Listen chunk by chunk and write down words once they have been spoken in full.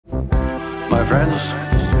My friends,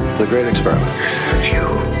 the great experiment. The view,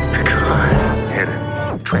 Picard.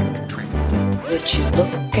 Hidden. Trick. Would you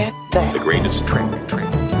look at that? The greatest trick. And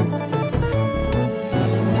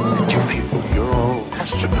you people, you're all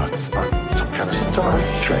astronauts on some kind of star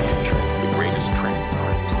trek. The greatest trick.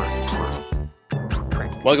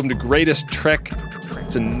 Welcome to Greatest Trek.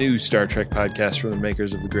 It's a new Star Trek podcast from the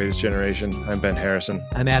makers of The Greatest Generation. I'm Ben Harrison.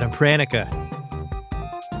 I'm Adam Pranica.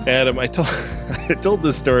 Adam, I told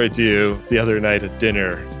this story to you the other night at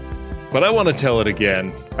dinner, but I want to tell it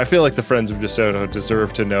again. I feel like the Friends of DeSoto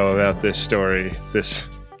deserve to know about this story, this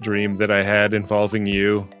dream that I had involving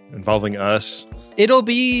you, involving us. It'll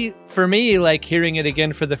be, for me, like hearing it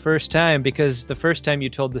again for the first time, because the first time you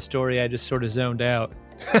told the story, I just sort of zoned out.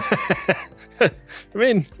 I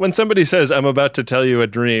mean, when somebody says, I'm about to tell you a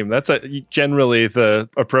dream, that's generally the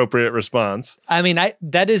appropriate response. I mean,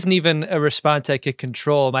 that isn't even a response I could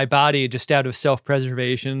control. My body, just out of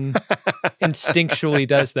self-preservation, instinctually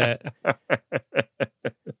does that.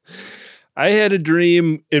 I had a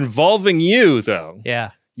dream involving you, though.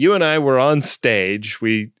 Yeah. You and I were on stage.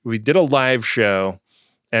 We did a live show,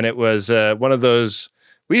 and it was one of those.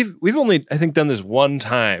 We've only, I think, done this one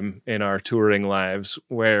time in our touring lives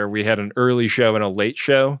where we had an early show and a late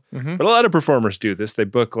show. Mm-hmm. But a lot of performers do this. They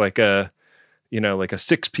book like a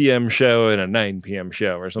 6 p.m. show and a 9 p.m.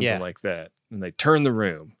 show or something like that, and they turn the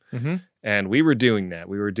room. Mm-hmm. And we were doing that.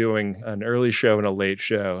 We were doing an early show and a late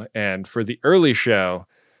show. And for the early show,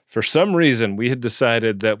 for some reason, we had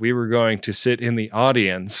decided that we were going to sit in the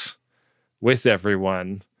audience with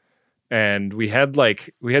everyone. And we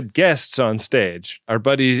had guests on stage. Our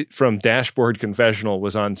buddy from Dashboard Confessional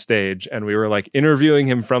was on stage, and we were like interviewing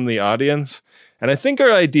him from the audience. And I think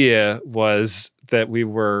our idea was that we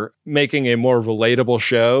were making a more relatable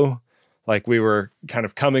show. Like we were kind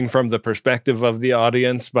of coming from the perspective of the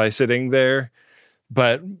audience by sitting there.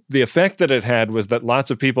 But the effect that it had was that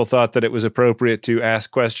lots of people thought that it was appropriate to ask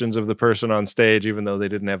questions of the person on stage, even though they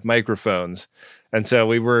didn't have microphones. And so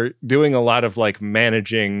we were doing a lot of like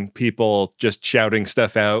managing people just shouting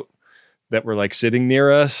stuff out that were like sitting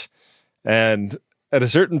near us. And at a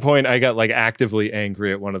certain point, I got like actively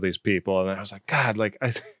angry at one of these people. And I was like, God, like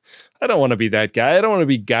I don't want to be that guy. I don't want to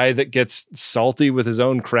be a guy that gets salty with his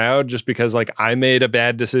own crowd just because like I made a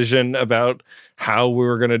bad decision about how we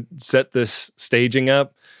were going to set this staging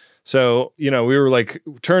up. So, we were like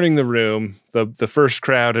turning the room. The first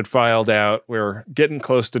crowd had filed out. We were getting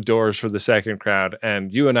close to doors for the second crowd.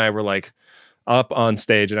 And you and I were like up on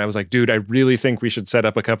stage. And I was like, dude, I really think we should set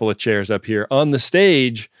up a couple of chairs up here on the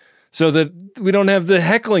stage so that we don't have the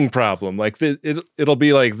heckling problem. Like it'll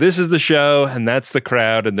be like, this is the show and that's the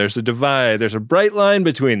crowd and there's a divide. There's a bright line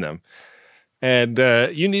between them. And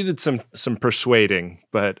you needed some persuading,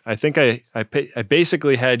 but I think I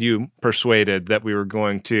basically had you persuaded that we were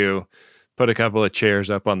going to put a couple of chairs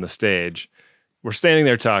up on the stage. We're standing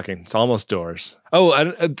there talking. It's almost doors. Oh,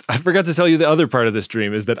 I forgot to tell you the other part of this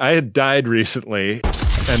dream is that I had died recently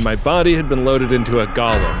and my body had been loaded into a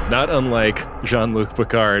golem, not unlike Jean-Luc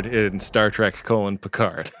Picard in Star Trek: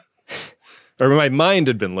 Picard. Or my mind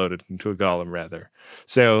had been loaded into a golem, rather.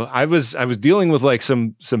 So I was dealing with like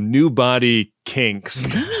some new body kinks,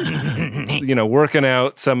 working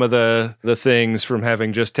out some of the things from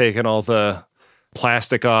having just taken all the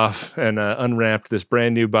plastic off and unwrapped this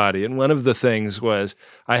brand new body. And one of the things was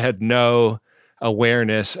I had no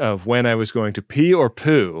awareness of when I was going to pee or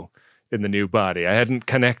poo in the new body. I hadn't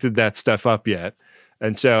connected that stuff up yet.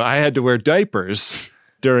 And so I had to wear diapers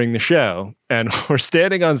during the show. And we're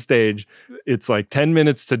standing on stage. It's like 10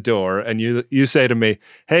 minutes to door. And you say to me,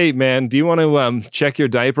 hey, man, do you want to check your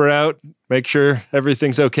diaper out? Make sure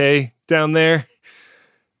everything's okay down there?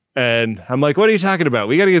 And I'm like, what are you talking about?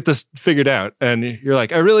 We got to get this figured out. And you're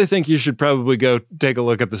like, I really think you should probably go take a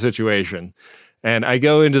look at the situation. And I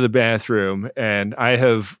go into the bathroom and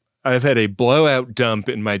I've had a blowout dump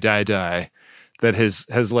in my dye that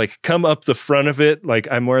has like come up the front of it. Like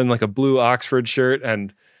I'm wearing like a blue Oxford shirt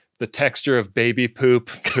and the texture of baby poop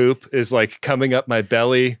is like coming up my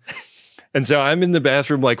belly. And so I'm in the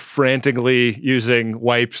bathroom like frantically using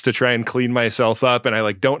wipes to try and clean myself up. And I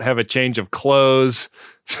like don't have a change of clothes.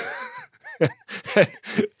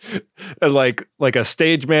 And like a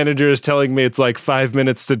stage manager is telling me it's like 5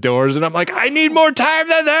 minutes to doors. And I'm like, I need more time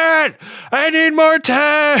than that. I need more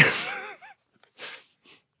time.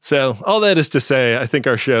 So all that is to say, I think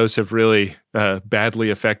our shows have really badly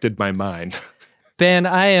affected my mind. Ben,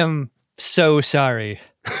 I am so sorry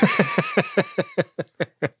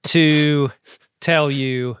to tell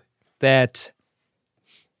you that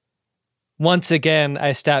once again,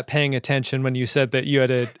 I stopped paying attention when you said that you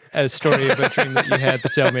had a story of a dream that you had to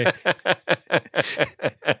tell me.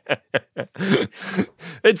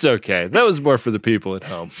 It's okay. That was more for the people at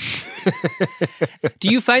home. Do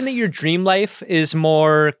you find that your dream life is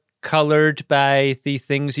more colored by the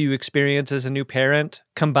things you experience as a new parent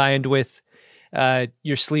combined with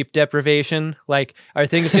your sleep deprivation? Like, are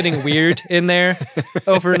things getting weird in there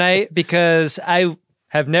overnight? Because I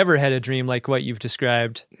have never had a dream like what you've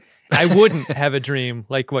described. I wouldn't have a dream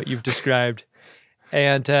like what you've described.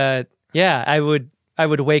 And I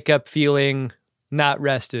would wake up feeling not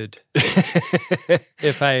rested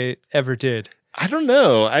if I ever did. I don't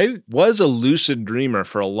know. I was a lucid dreamer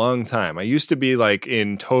for a long time. I used to be like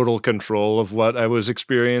in total control of what I was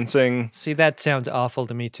experiencing. See, that sounds awful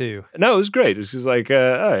to me too. No, it was great. It was just like, all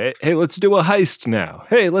right, hey, let's do a heist now.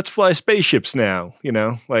 Hey, let's fly spaceships now. You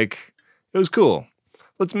know, like it was cool.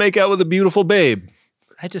 Let's make out with a beautiful babe.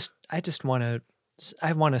 I just want to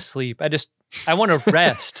sleep. I want to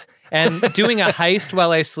rest. And doing a heist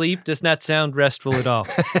while I sleep does not sound restful at all.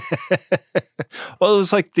 Well, it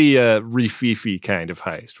was like the Rififi kind of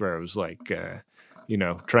heist where it was like,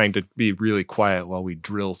 trying to be really quiet while we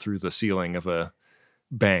drill through the ceiling of a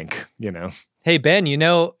bank, you know. Hey, Ben, you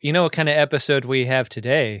know what kind of episode we have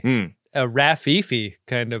today? A Rafifi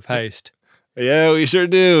kind of heist. Yeah, we sure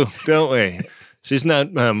do, don't we? She's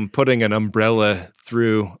not putting an umbrella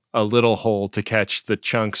through a little hole to catch the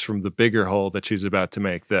chunks from the bigger hole that she's about to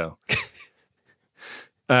make, though.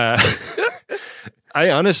 I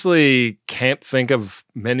honestly can't think of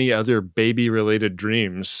many other baby-related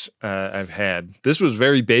dreams I've had. This was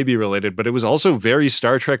very baby-related, but it was also very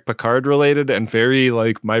Star Trek Picard-related and very,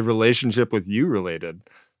 like, my relationship with you related.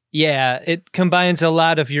 Yeah, it combines a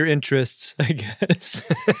lot of your interests, I guess.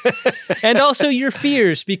 And also your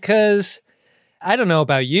fears, because I don't know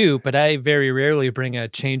about you, but I very rarely bring a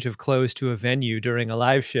change of clothes to a venue during a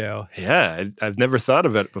live show. Yeah, I've never thought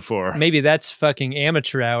of it before. Maybe that's fucking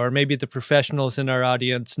amateur hour. Maybe the professionals in our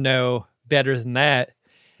audience know better than that.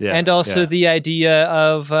 Yeah, and also the idea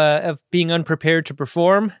of being unprepared to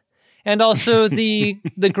perform, and also the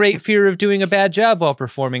great fear of doing a bad job while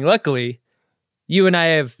performing. Luckily, you and I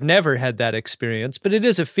have never had that experience, but it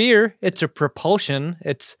is a fear. It's a propulsion.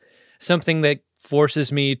 It's something that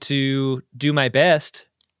forces me to do my best.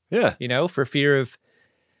 Yeah. You know, for fear of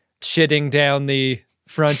shitting down the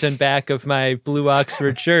front and back of my blue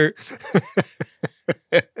Oxford shirt.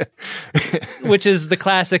 Which is the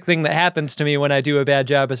classic thing that happens to me when I do a bad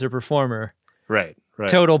job as a performer. Right.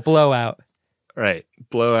 Total blowout. Right.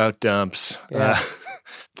 Blowout dumps. Yeah.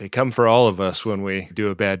 They come for all of us when we do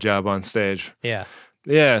a bad job on stage. Yeah.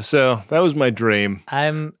 Yeah, so that was my dream.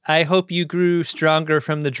 I hope you grew stronger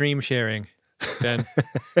from the dream sharing, Ben.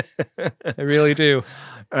 I really do.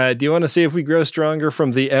 Do you want to see if we grow stronger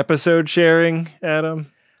from the episode sharing,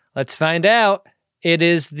 Adam? Let's find out. It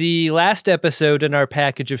is the last episode in our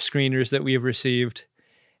package of screeners that we have received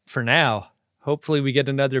for now. Hopefully we get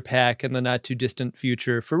another pack in the not-too-distant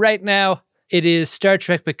future. For right now, it is Star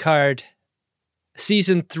Trek Picard,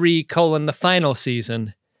 Season 3, the final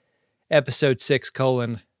season, Episode 6,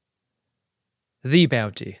 The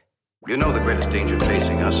Bounty. You know the greatest danger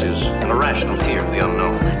facing us is an irrational fear of the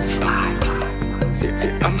unknown. Let's fly.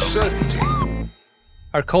 The uncertainty.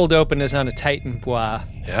 Our cold open is on a Titan Bois.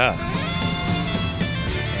 Yeah.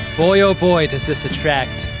 Boy, oh boy, does this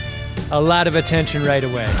attract a lot of attention right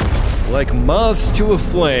away. Like moths to a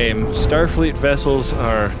flame, Starfleet vessels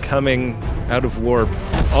are coming out of warp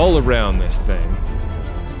all around this thing.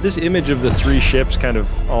 This image of the three ships kind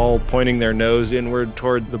of all pointing their nose inward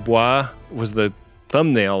toward the Bois was the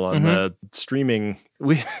thumbnail on the streaming.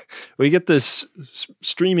 We get this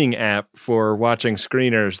streaming app for watching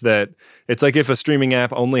screeners that it's like if a streaming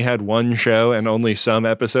app only had one show and only some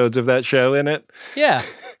episodes of that show in it. Yeah.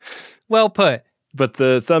 Well put. But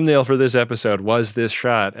the thumbnail for this episode was this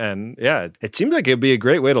shot, and yeah, it seemed like it'd be a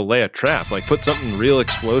great way to lay a trap, like put something real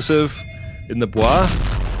explosive in the Bois.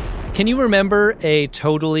 Can you remember a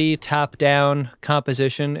totally top-down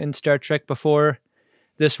composition in Star Trek before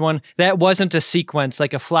this one? That wasn't a sequence,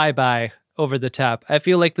 like a flyby over the top. I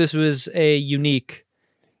feel like this was a unique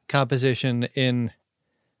composition in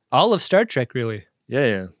all of Star Trek, really.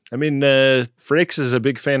 Yeah. I mean, Frakes is a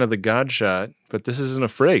big fan of the God shot, but this isn't a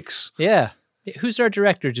Frakes. Yeah. Who's our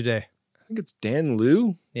director today? I think it's Dan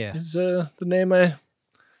Liu. Yeah. Is the name I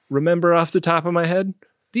remember off the top of my head.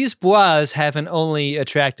 These Bois haven't only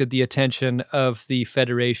attracted the attention of the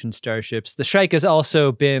Federation starships. The Shrike has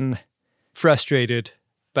also been frustrated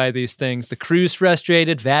by these things. The crew's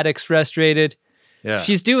frustrated. Vadic's frustrated. Yeah.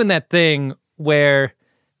 She's doing that thing where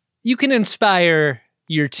you can inspire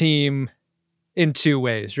your team in two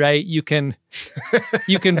ways, right? You can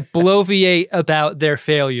bloviate about their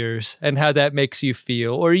failures and how that makes you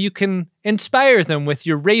feel, or you can inspire them with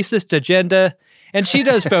your racist agenda, and she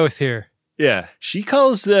does both here. Yeah, she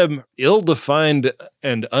calls them ill-defined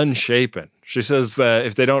and unshapen. She says that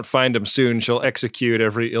if they don't find him soon, she'll execute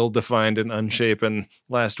every ill-defined and unshapen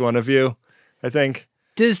last one of you, I think.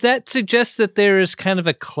 Does that suggest that there is kind of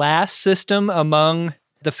a class system among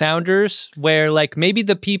the founders where like maybe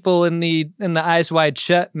the people in the Eyes Wide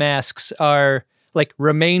Shut masks are like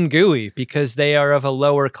remain gooey because they are of a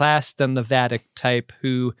lower class than the Vatic type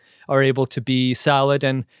who are able to be solid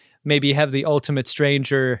and maybe have the ultimate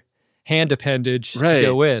stranger hand appendage to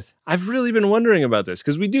go with? I've really been wondering about this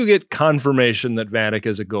because we do get confirmation that Vatic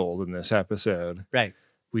is a gold in this episode. Right.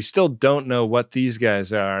 We still don't know what these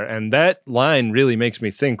guys are. And that line really makes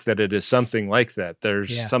me think that it is something like that.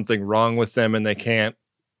 There's something wrong with them and they can't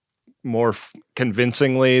more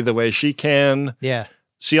convincingly the way she can. Yeah.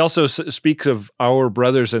 She also speaks of our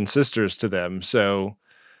brothers and sisters to them. So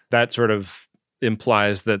that sort of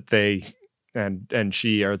implies that they and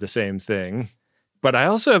she are the same thing. But I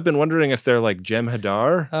also have been wondering if they're like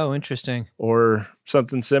Jem'Hadar. Oh, interesting. Or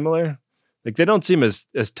something similar. Like they don't seem as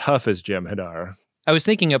tough as Jem'Hadar. I was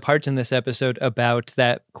thinking of parts in this episode about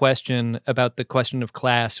that question, about the question of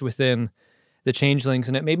class within the Changelings,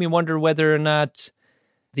 and it made me wonder whether or not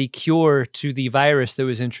the cure to the virus that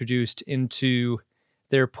was introduced into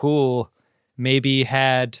their pool maybe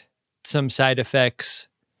had some side effects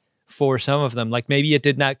for some of them. Like maybe it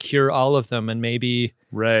did not cure all of them, and maybe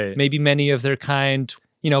many of their kind,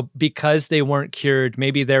 because they weren't cured,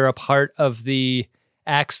 maybe they're a part of the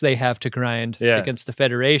axe they have to grind against the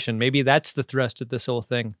Federation. Maybe that's the thrust of this whole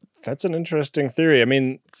thing. That's an interesting theory. I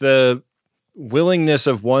mean, the willingness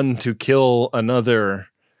of one to kill another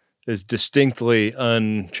is distinctly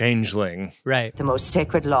unchangeling. Right. The most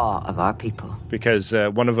sacred law of our people. Because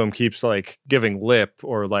one of them keeps like giving lip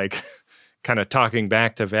or like kind of talking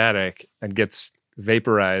back to Vatic and gets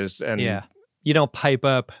vaporized. And you don't pipe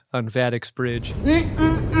up on Vatic's bridge.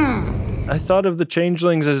 I thought of the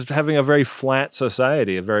Changelings as having a very flat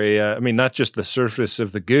society, a very, not just the surface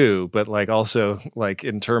of the goo, but like also like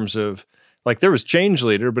in terms of, like there was Change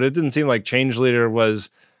Leader, but it didn't seem like Change Leader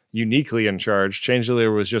was uniquely in charge. Change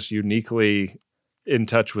Leader was just uniquely in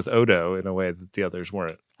touch with Odo in a way that the others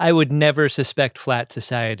weren't. I would never suspect flat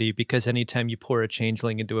society because anytime you pour a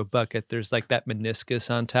changeling into a bucket, there's like that meniscus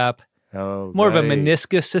on top. Oh, More of a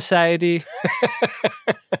meniscus society,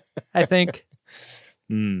 I think.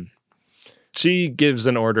 She gives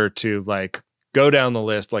an order to like go down the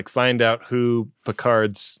list, like find out who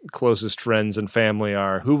Picard's closest friends and family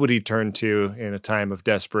are. Who would he turn to in a time of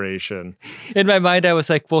desperation? In my mind, I was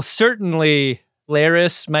like, well, certainly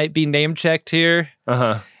Laris might be name-checked here.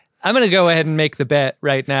 Uh-huh. I'm going to go ahead and make the bet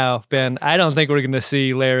right now, Ben. I don't think we're going to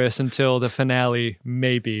see Laris until the finale,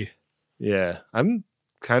 maybe. Yeah, I'm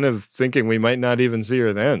kind of thinking we might not even see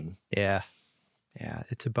her then. Yeah,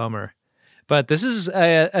 it's a bummer. But this is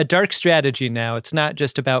a dark strategy now. It's not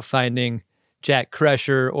just about finding Jack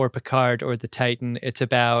Crusher or Picard or the Titan. It's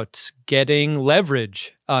about getting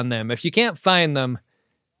leverage on them. If you can't find them,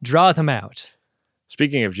 draw them out.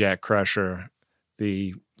 Speaking of Jack Crusher,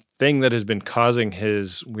 the thing that has been causing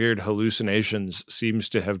his weird hallucinations seems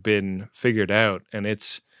to have been figured out, and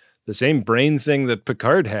it's the same brain thing that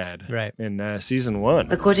Picard had in season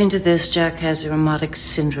 1. According to this, Jack has Irmotic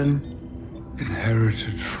syndrome.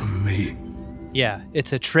 Inherited from me. Yeah,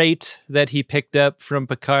 it's a trait that he picked up from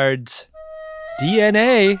Picard's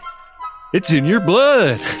DNA. It's in your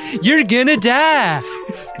blood. You're gonna die.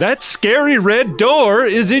 That scary red door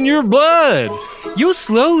is in your blood. You'll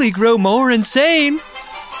slowly grow more insane,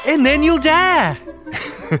 and then you'll die.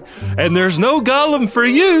 And there's no golem for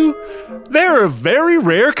you. They're a very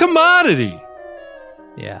rare commodity.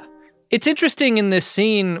 Yeah. It's interesting in this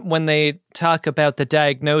scene when they talk about the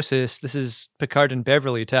diagnosis, this is Picard and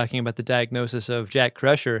Beverly talking about the diagnosis of Jack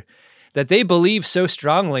Crusher, that they believe so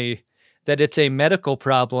strongly that it's a medical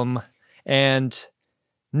problem and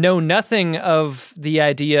know nothing of the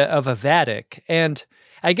idea of a Vatic. And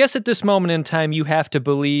I guess at this moment in time, you have to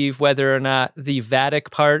believe whether or not the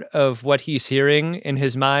Vatic part of what he's hearing in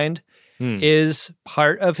his mind is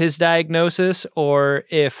part of his diagnosis, or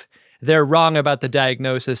if they're wrong about the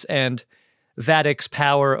diagnosis and Vatic's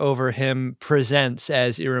power over him presents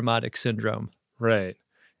as Irmotic syndrome. Right.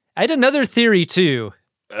 I had another theory too.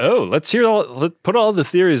 Oh, let's put all the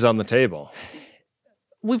theories on the table.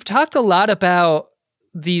 We've talked a lot about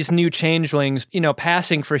these new changelings,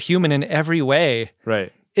 passing for human in every way.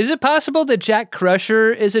 Right. Is it possible that Jack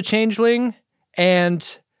Crusher is a changeling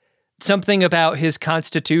and something about his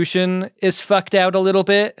constitution is fucked out a little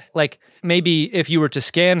bit? Like maybe if you were to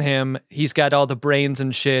scan him, he's got all the brains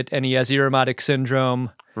and shit, and he has Irumodic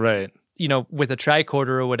syndrome. Right. You know, with a tricorder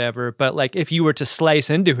or whatever. But like, if you were to slice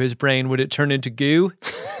into his brain, would it turn into goo?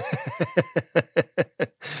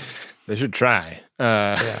 They should try.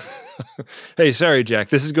 Hey, sorry, Jack.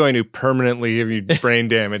 This is going to permanently give you brain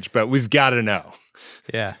damage, but we've got to know.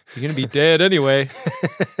 Yeah, you're going to be dead anyway.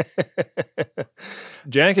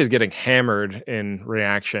 Jack is getting hammered in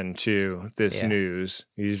reaction to this news.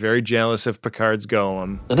 He's very jealous of Picard's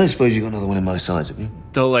golem. I don't suppose you got another one in my size, have you?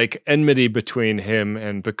 The like enmity between him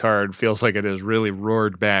and Picard feels like it has really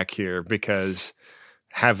roared back here because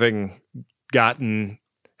having gotten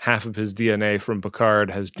half of his DNA from Picard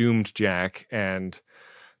has doomed Jack, and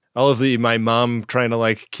all of my mom trying to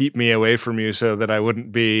like keep me away from you so that I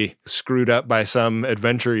wouldn't be screwed up by some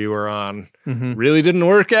adventure you were on really didn't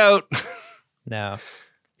work out. No.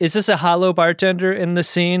 Is this a hollow bartender in the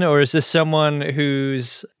scene, or is this someone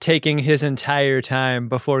who's taking his entire time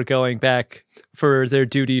before going back for their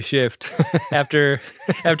duty shift after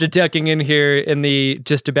ducking in here in the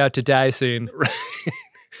just about to die scene? Right.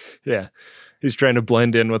 Yeah. He's trying to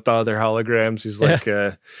blend in with the other holograms. He's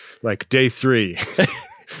like day 3.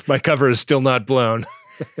 My cover is still not blown.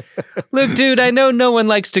 Look, dude, I know no one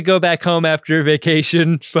likes to go back home after a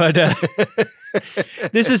vacation, but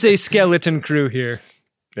this is a skeleton crew here.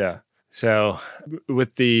 Yeah. So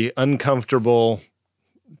with the uncomfortable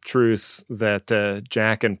truth that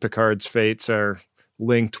Jack and Picard's fates are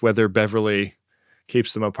linked, whether Beverly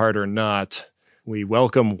keeps them apart or not, we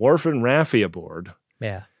welcome Worf and Raffi aboard.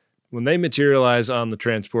 Yeah. When they materialize on the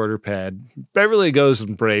transporter pad, Beverly goes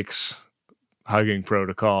and breaks hugging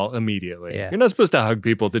protocol immediately. Yeah. You're not supposed to hug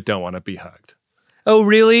people that don't want to be hugged. Oh,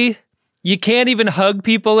 really? You can't even hug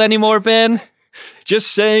people anymore, Ben?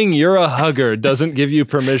 Just saying you're a hugger doesn't give you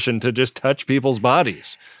permission to just touch people's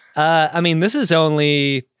bodies. I mean, this is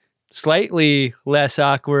only slightly less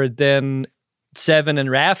awkward than Seven and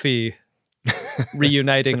Raffi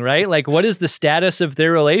reuniting, right? Like, what is the status of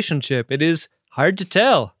their relationship? It is hard to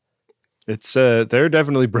tell. It's they're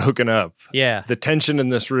definitely broken up. Yeah. The tension in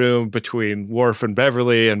this room between Worf and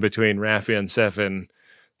Beverly and between Raffi and Seven,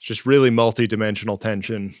 it's just really multi-dimensional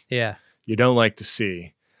tension. Yeah. You don't like to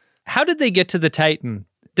see. How did they get to the Titan?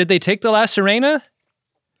 Did they take the La Sirena?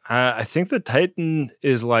 I think the Titan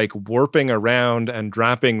is like warping around and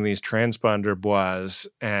dropping these transponder bois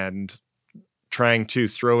and trying to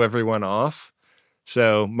throw everyone off.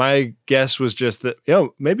 So my guess was just that,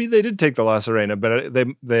 maybe they did take the La Sirena,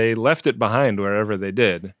 but they left it behind wherever they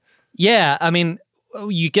did. Yeah, I mean,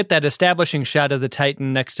 you get that establishing shot of the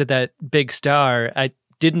Titan next to that big star. I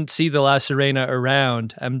didn't see the La Sirena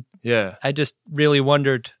around. I just really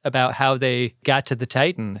wondered about how they got to the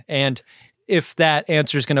Titan, and if that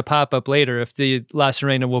answer is going to pop up later, if the La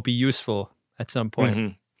Sirena will be useful at some point.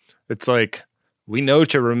 Mm-hmm. It's like, we know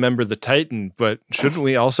to remember the Titan, but shouldn't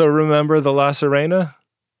we also remember the La Sirena?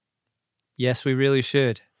 Yes, we really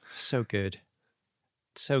should. So good.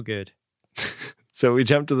 So good. So we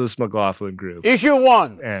jump to this McLaughlin group. Issue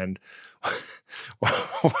 1. And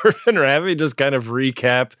Worf and Raffi just kind of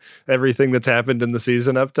recap everything that's happened in the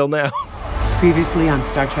season up till now. Previously on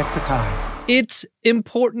Star Trek Picard. It's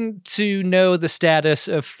important to know the status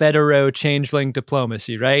of Federo-Changeling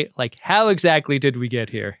diplomacy, right? Like, how exactly did we get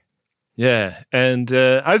here? Yeah, and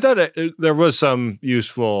I thought there was some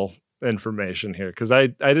useful information here, because I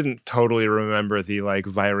didn't totally remember the like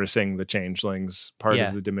virusing the changelings part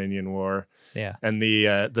of the Dominion War. Yeah, and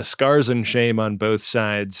the scars and shame on both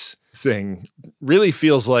sides thing really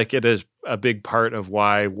feels like it is a big part of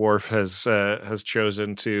why Worf has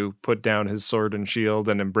chosen to put down his sword and shield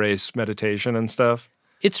and embrace meditation and stuff.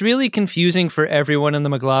 It's really confusing for everyone in the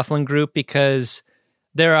McLaughlin group because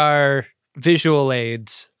there are visual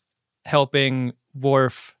aids helping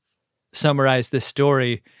Worf summarize this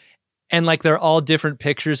story, and like they're all different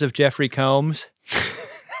pictures of Jeffrey Combs.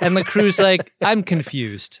 And the crew's like, I'm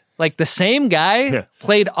confused. Like, the same guy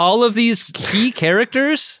played all of these key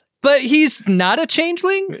characters, but he's not a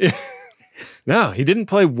changeling? No, he didn't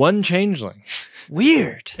play one changeling.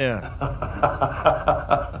 Weird. Yeah.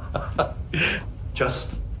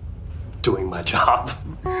 Just doing my job.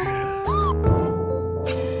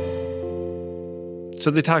 So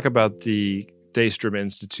they talk about the Daystrom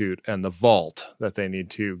Institute and the vault that they need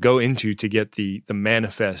to go into to get the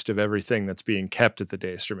manifest of everything that's being kept at the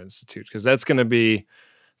Daystrom Institute, because that's going to be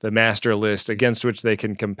the master list against which they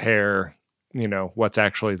can compare, what's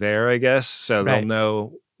actually there, I guess. So they'll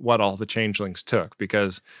know what all the changelings took,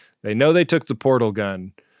 because they know they took the portal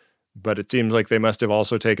gun, but it seems like they must have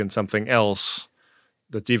also taken something else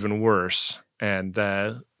that's even worse. And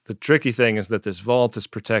the tricky thing is that this vault is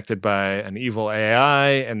protected by an evil AI,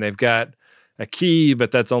 and they've got a key,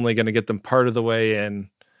 but that's only going to get them part of the way in.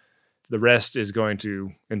 The rest is going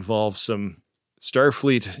to involve some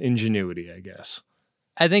Starfleet ingenuity, I guess.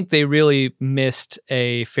 I think they really missed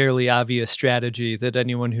a fairly obvious strategy that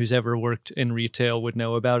anyone who's ever worked in retail would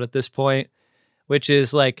know about at this point, which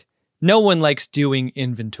is like, no one likes doing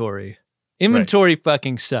inventory. Inventory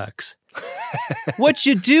fucking sucks. What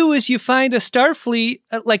you do is you find a Starfleet,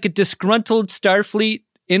 like a disgruntled Starfleet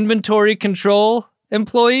inventory control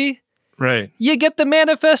employee. Right. You get the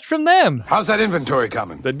manifest from them. How's that inventory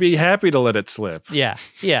coming? They'd be happy to let it slip. Yeah.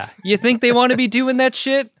 You think they want to be doing that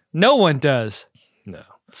shit? No one does. No.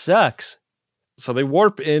 It sucks. So they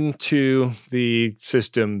warp into the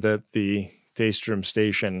system that the Daystrom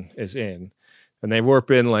station is in. And they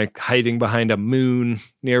warp in like hiding behind a moon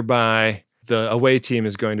nearby. The away team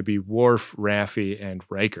is going to be Worf, Raffi, and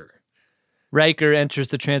Riker. Riker enters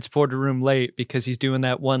the transporter room late because he's doing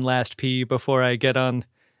that one last pee before I get on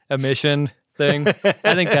a mission thing.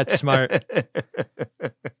 I think that's smart.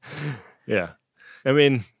 Yeah. I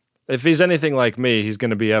mean, if he's anything like me, he's going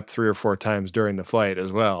to be up 3 or 4 times during the flight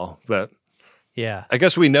as well. But yeah, I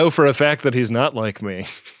guess we know for a fact that he's not like me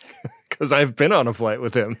because I've been on a flight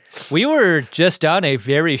with him. We were just on a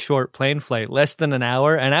very short plane flight, less than an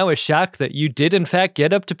hour, and I was shocked that you did in fact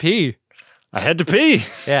get up to pee. I had to pee.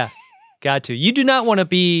 Yeah, got to. You do not want to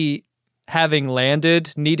be having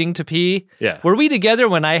landed, needing to pee. Yeah. Were we together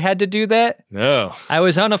when I had to do that? No. I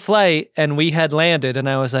was on a flight and we had landed and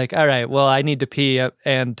I was like, all right, well, I need to pee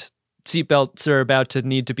and seatbelts are about to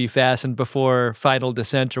need to be fastened before final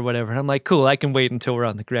descent or whatever. And I'm like, cool, I can wait until we're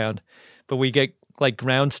on the ground. But we get like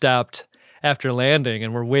ground stopped after landing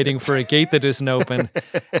and we're waiting for a gate that isn't open.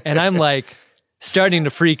 And I'm like starting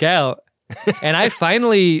to freak out. And I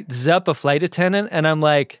finally zup a flight attendant and I'm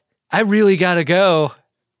like, I really gotta go.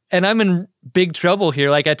 And I'm in big trouble here.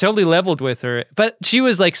 Like, I totally leveled with her. But she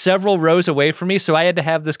was like several rows away from me, so I had to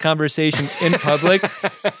have this conversation in public.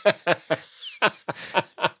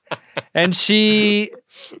 And she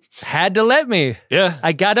had to let me. Yeah.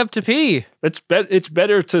 I got up to pee. It's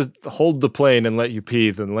better to hold the plane and let you pee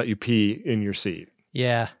than let you pee in your seat.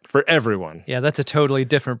 Yeah. For everyone. Yeah, that's a totally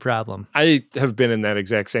different problem. I have been in that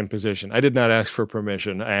exact same position. I did not ask for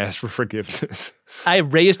permission. I asked for forgiveness. I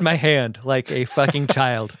raised my hand like a fucking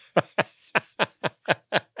child.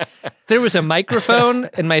 There was a microphone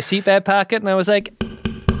in my seat back pocket, and I was like,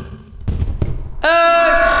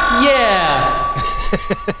 yeah.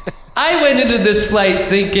 I went into this flight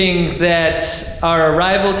thinking that our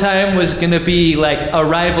arrival time was going to be like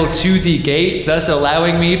arrival to the gate, thus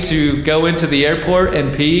allowing me to go into the airport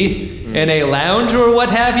and pee in a lounge or what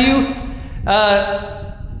have you.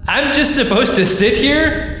 I'm just supposed to sit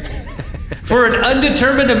here for an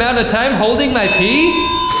undetermined amount of time holding my pee?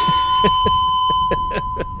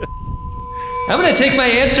 I'm going to take my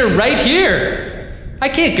answer right here. I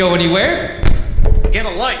can't go anywhere. Get a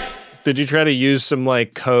life. Did you try to use some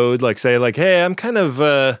like code, like say like, hey, I'm kind of,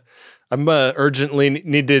 I'm urgently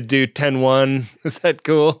need to do 10-1. Is that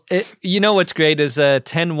cool? You know what's great is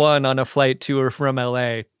 10-1 on a flight to or from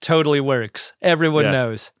LA. Totally works. Everyone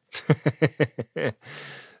knows.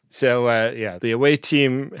 So, yeah, the away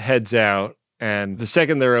team heads out. And the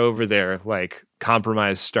second they're over there, like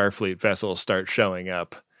compromised Starfleet vessels start showing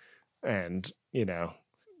up. And, you know,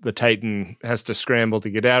 the Titan has to scramble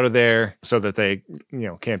to get out of there so that they,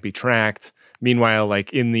 can't be tracked. Meanwhile,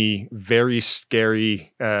 like in the very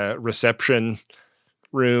scary reception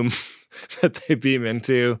room that they beam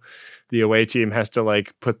into, the away team has to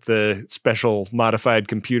like put the special modified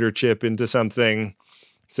computer chip into something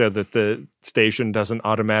so that the station doesn't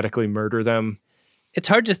automatically murder them. It's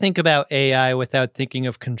hard to think about AI without thinking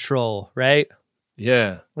of control, right?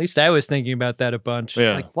 Yeah. At least I was thinking about that a bunch.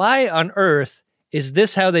 Yeah. Like, why on earth is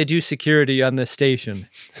this how they do security on this station?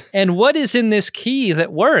 And what is in this key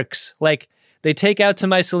that works? Like, they take out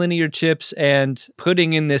some isolinear chips and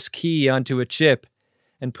putting in this key onto a chip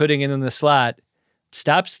and putting it in the slot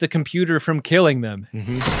stops the computer from killing them.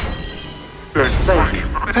 Mm-hmm.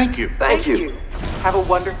 Thank you. Thank you. Have a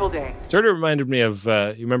wonderful day. Sort of reminded me of,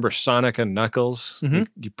 you remember Sonic and Knuckles? Mm-hmm.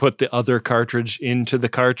 You put the other cartridge into the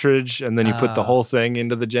cartridge, and then you put the whole thing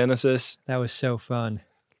into the Genesis. That was so fun.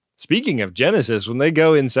 Speaking of Genesis, when they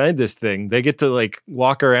go inside this thing, they get to like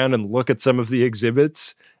walk around and look at some of the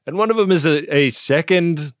exhibits. And one of them is a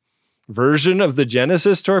second version of the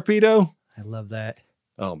Genesis torpedo. I love that.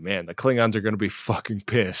 Oh man, the Klingons are going to be fucking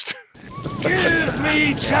pissed. Give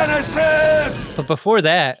me Genesis! But before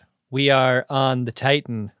that, we are on the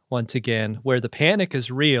Titan once again, where the panic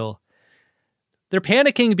is real. They're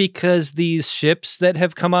panicking because these ships that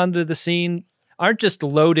have come onto the scene aren't just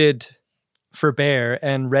loaded for bear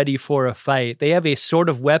and ready for a fight. They have a sort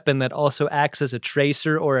of weapon that also acts as a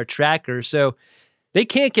tracer or a tracker, so they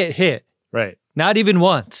can't get hit. Right. Not even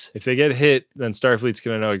once. If they get hit, then Starfleet's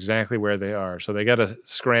going to know exactly where they are. So they got to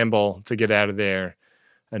scramble to get out of there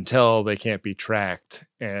until they can't be tracked.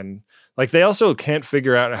 And like they also can't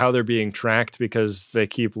figure out how they're being tracked because they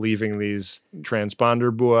keep leaving these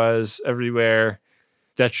transponder buoys everywhere.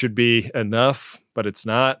 That should be enough, but it's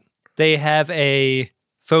not. They have a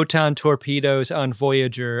photon torpedoes on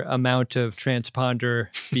Voyager amount of transponder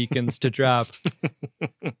beacons to drop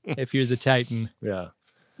if you're the Titan. Yeah.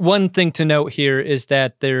 One thing to note here is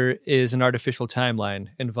that there is an artificial timeline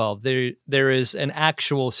involved. There is an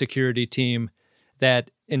actual security team that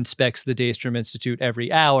inspects the Daystrom Institute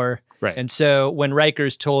every hour. Right. And so when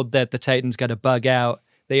Riker's told that the Titans got to bug out,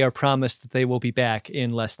 they are promised that they will be back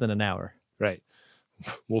in less than an hour. Right.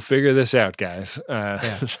 We'll figure this out, guys.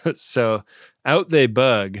 So out they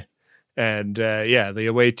bug. And the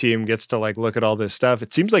away team gets to like look at all this stuff.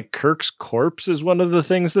 It seems like Kirk's corpse is one of the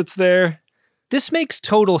things that's there. This makes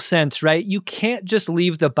total sense, right? You can't just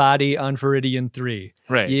leave the body on Viridian 3.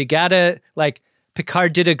 Right. You gotta, like,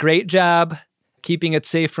 Picard did a great job keeping it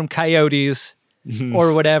safe from coyotes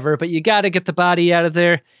or whatever, but you gotta get the body out of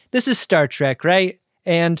there. This is Star Trek, right?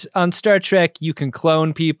 And on Star Trek, you can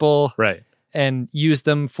clone people. Right. And use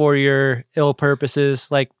them for your ill purposes.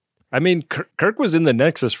 Like, I mean, Kirk was in the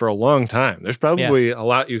Nexus for a long time. There's probably a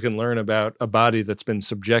lot you can learn about a body that's been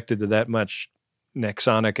subjected to that much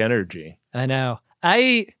Nexonic energy. I know.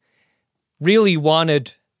 I really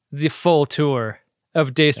wanted the full tour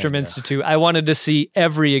of Daystrom Institute. I wanted to see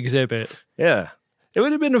every exhibit. Yeah. It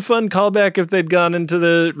would have been a fun callback if they'd gone into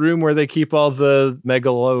the room where they keep all the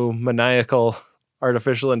megalomaniacal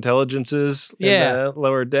artificial intelligences in the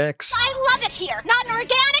lower decks. I love it here. Not an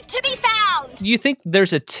organic to be found. Do you think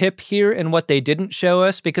there's a tip here in what they didn't show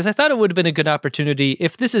us? Because I thought it would have been a good opportunity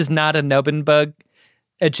if this is not a Nubbin Bug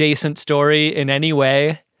adjacent story in any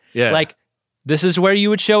way. Yeah. Like, this is where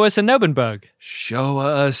you would show us a Nubbin Bug. Show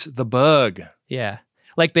us the bug. Yeah.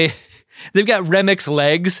 Like they've got Remek's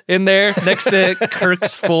legs in there next to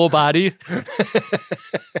Kirk's full body.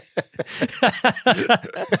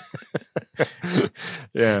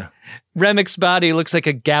 Yeah. Remek's body looks like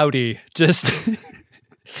a Gaudi. Just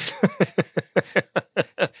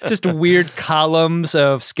weird columns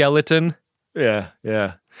of skeleton. Yeah,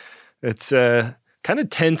 yeah. It's kind of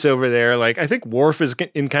tense over there. Like, I think Worf is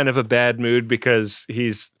in kind of a bad mood because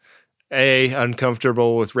he's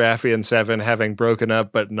uncomfortable with Raffi and Seven having broken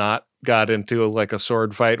up but not got into like a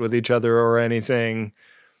sword fight with each other or anything.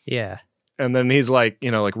 Yeah. And then he's like,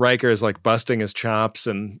 like Riker is like busting his chops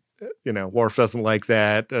and, Worf doesn't like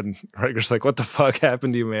that. And Riker's like, what the fuck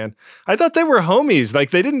happened to you, man? I thought they were homies.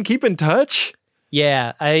 Like, they didn't keep in touch.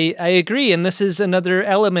 Yeah, I agree. And this is another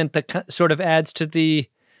element that sort of adds to the,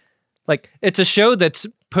 like, it's a show that's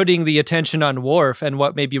putting the attention on Worf and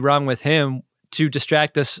what may be wrong with him to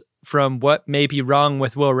distract us from what may be wrong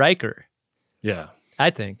with Will Riker. Yeah.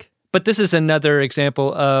 I think. But this is another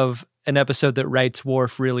example of an episode that writes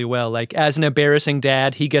Worf really well. Like, as an embarrassing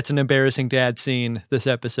dad, he gets an embarrassing dad scene this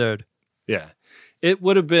episode. Yeah. It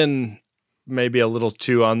would have been maybe a little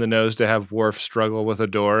too on the nose to have Worf struggle with a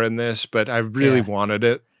door in this, but I really wanted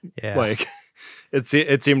it. Yeah. Like,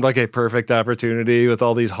 it seemed like a perfect opportunity with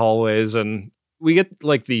all these hallways, and we get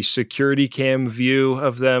like the security cam view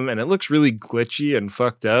of them, and it looks really glitchy and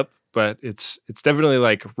fucked up, but it's definitely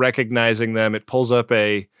like recognizing them. It pulls up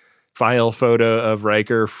a file photo of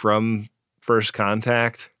Riker from First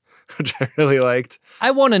Contact, which I really liked.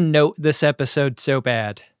 I want to note this episode so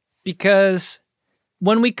bad because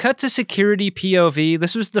when we cut to security POV,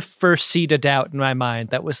 this was the first seed of doubt in my mind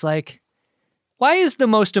that was like, why is the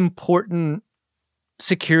most important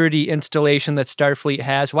security installation that Starfleet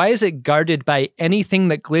has, why is it guarded by anything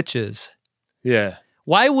that glitches? Yeah.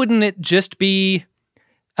 Why wouldn't it just be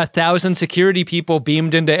 1,000 security people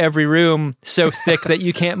beamed into every room so thick that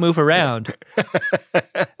you can't move around?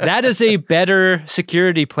 That is a better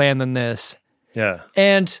security plan than this. Yeah.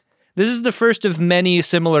 And this is the first of many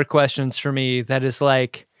similar questions for me that is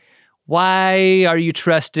like, why are you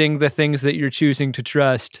trusting the things that you're choosing to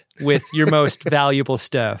trust with your most valuable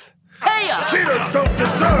stuff? Cheaters don't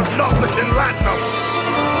deserve Norfolk and Latinum.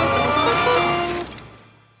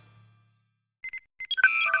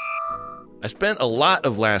 I spent a lot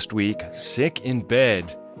of last week sick in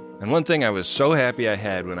bed. And one thing I was so happy I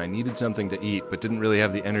had when I needed something to eat but didn't really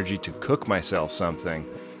have the energy to cook myself something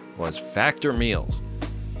was Factor meals.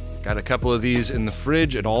 Got a couple of these in the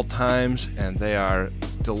fridge at all times, and they are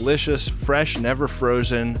delicious, fresh, never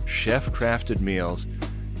frozen, chef-crafted meals.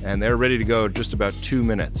 And they're ready to go in just about 2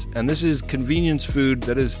 minutes. And this is convenience food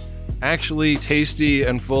that is actually tasty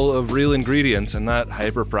and full of real ingredients and not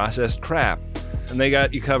hyper-processed crap. And they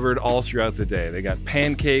got you covered all throughout the day. They got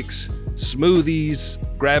pancakes, smoothies,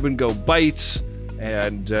 grab-and-go bites,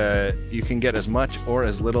 and you can get as much or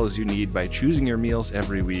as little as you need by choosing your meals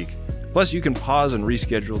every week. Plus, you can pause and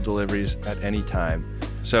reschedule deliveries at any time.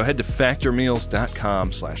 So head to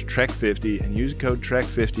factormeals.com/Trek50 and use code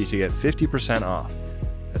Trek50 to get 50% off.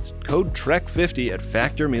 That's code Trek50 at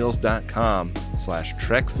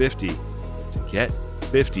factormeals.com/Trek50 to get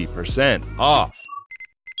 50% off.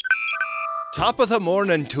 Top of the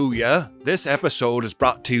morning to ya. This episode is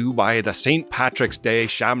brought to you by the St. Patrick's Day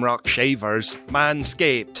Shamrock Shavers,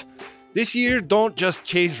 Manscaped. This year, don't just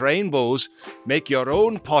chase rainbows. Make your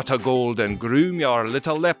own pot of gold and groom your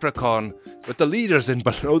little leprechaun with the leaders in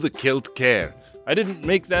below the kilt care. I didn't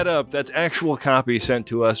make that up. That's actual copy sent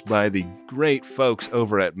to us by the great folks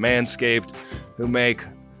over at Manscaped, who make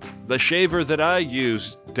the shaver that I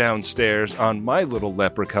use downstairs on my little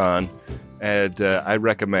leprechaun. And I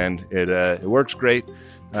recommend it. It works great.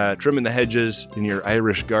 Trimming the hedges in your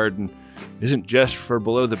Irish garden isn't just for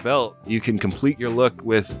below the belt. You can complete your look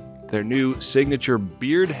with their new signature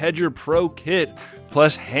Beard Hedger Pro Kit,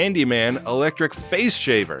 plus Handyman Electric Face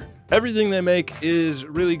Shaver. Everything they make is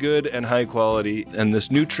really good and high quality, and this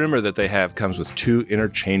new trimmer that they have comes with 2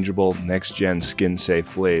 interchangeable next-gen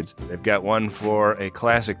skin-safe blades. They've got one for a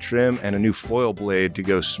classic trim and a new foil blade to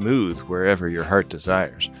go smooth wherever your heart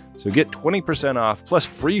desires. So get 20% off plus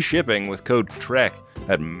free shipping with code TREK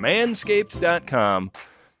at manscaped.com.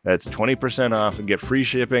 That's 20% off and get free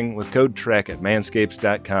shipping with code TREK at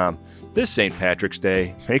manscaped.com. This St. Patrick's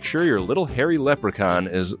Day, make sure your little hairy leprechaun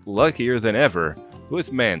is luckier than ever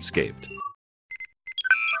with Manscaped.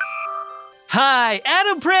 Hi,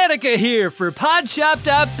 Adam Pranica here for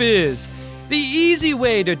Podshop.biz, the easy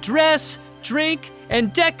way to dress, drink,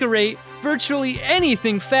 and decorate virtually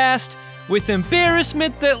anything fast with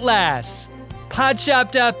embarrassment that lasts.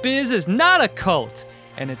 Podshop.biz is not a cult,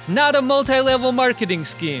 and it's not a multi-level marketing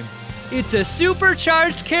scheme. It's a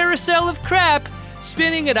supercharged carousel of crap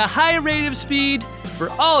spinning at a high rate of speed for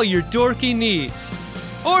all your dorky needs.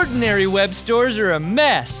 Ordinary web stores are a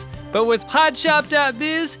mess, but with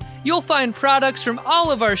Podshop.biz, you'll find products from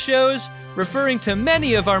all of our shows referring to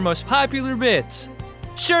many of our most popular bits.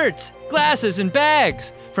 Shirts, glasses, and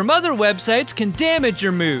bags from other websites can damage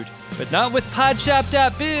your mood, but not with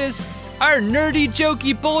Podshop.biz. Our nerdy,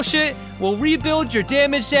 jokey bullshit will rebuild your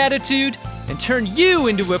damaged attitude and turn you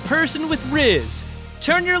into a person with Riz.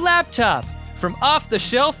 Turn your laptop from off the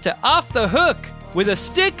shelf to off the hook with a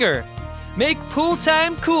sticker. Make pool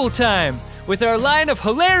time cool time with our line of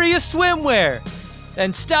hilarious swimwear.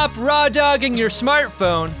 And stop raw dogging your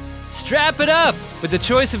smartphone. Strap it up with a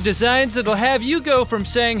choice of designs that'll have you go from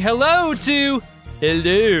saying hello to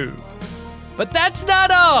hello. But that's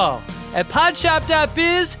not all. At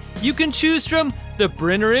Podshop.biz, you can choose from the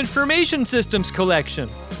Brenner Information Systems Collection,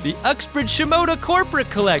 the Uxbridge Shimoda Corporate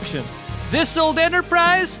Collection, This Old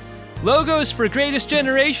Enterprise, logos for Greatest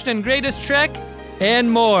Generation and Greatest Trek, and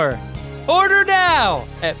more. Order now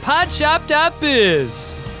at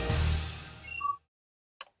Podshop.biz.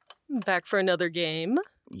 Back for another game.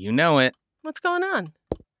 You know it. What's going on?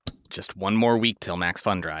 Just one more week till Max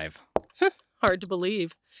Fun Drive. Hard to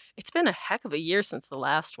believe. It's been a heck of a year since the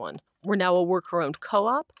last one. We're now a worker-owned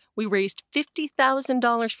co-op. We raised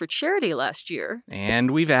 $50,000 for charity last year.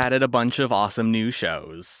 And we've added a bunch of awesome new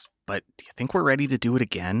shows. But do you think we're ready to do it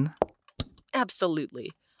again?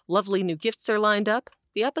 Absolutely. Lovely new gifts are lined up.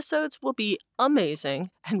 The episodes will be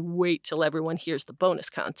amazing. And wait till everyone hears the bonus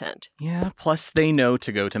content. Yeah, plus they know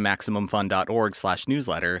to go to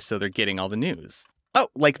MaximumFun.org/newsletter, so they're getting all the news. Oh,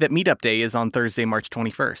 like that Meetup Day is on Thursday, March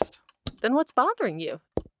 21st. Then what's bothering you?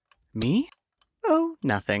 Me? Oh,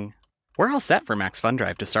 nothing. We're all set for Max Fun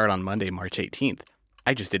Drive to start on Monday, March 18th.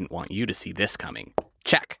 I just didn't want you to see this coming.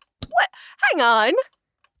 Check. What? Hang on.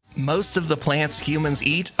 Most of the plants humans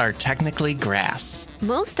eat are technically grass.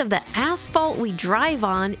 Most of the asphalt we drive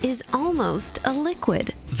on is almost a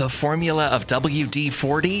liquid. The formula of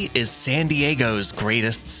WD-40 is San Diego's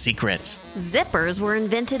greatest secret. Zippers were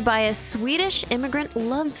invented by a Swedish immigrant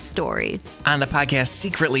love story. On the podcast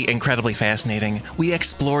Secretly Incredibly Fascinating, we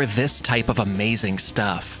explore this type of amazing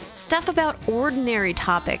stuff. Stuff about ordinary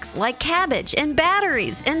topics like cabbage and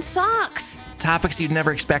batteries and socks. Topics you'd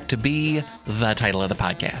never expect to be the title of the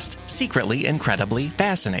podcast. Secretly Incredibly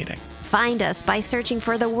Fascinating. Find us by searching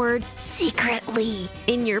for the word secretly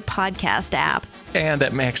in your podcast app. And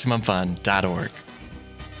at MaximumFun.org.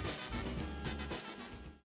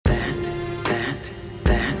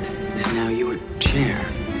 That is now your chair,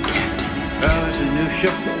 Captain. Oh, it's a new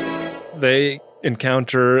ship. They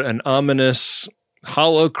encounter an ominous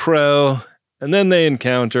Hollow Crow, and then they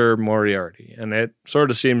encounter Moriarty. And it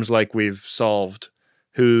sort of seems like we've solved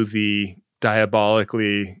who the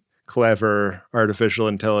diabolically clever artificial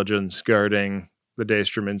intelligence guarding the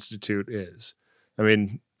Daystrom Institute is. I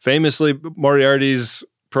mean, famously, Moriarty's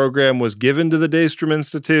program was given to the Daystrom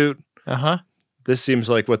Institute. Uh-huh. This seems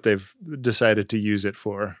like what they've decided to use it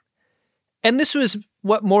for. And this was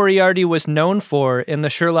what Moriarty was known for in the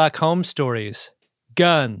Sherlock Holmes stories.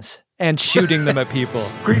 Guns and shooting them at people.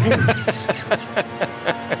 Greetings.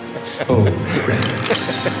 Oh, friends.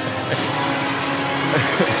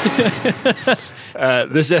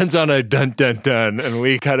 This ends on a dun dun dun, and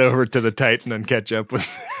we cut over to the Titan and catch up with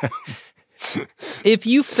them. If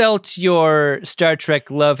you felt your Star Trek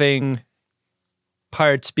loving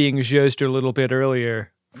parts being judged a little bit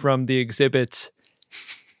earlier from the exhibits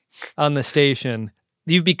on the station,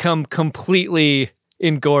 you've become completely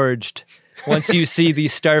engorged once you see the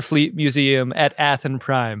Starfleet Museum at Athen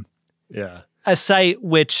Prime. Yeah. A site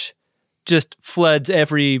which just floods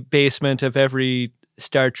every basement of every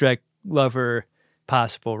Star Trek lover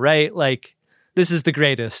possible, right? Like, this is the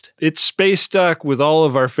greatest. It's space dock with all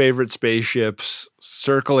of our favorite spaceships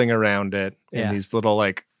circling around it in these little,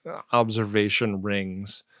 like, observation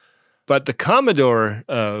rings. But the Commodore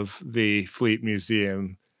of the Fleet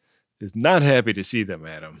Museum is not happy to see them,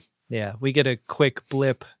 Adam. Yeah, we get a quick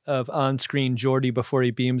blip of on-screen Geordi before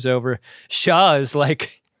he beams over. Shaw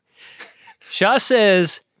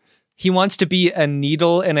says he wants to be a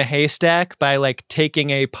needle in a haystack by, like, taking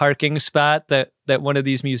a parking spot that one of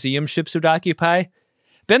these museum ships would occupy.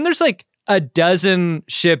 Then there's, like, a dozen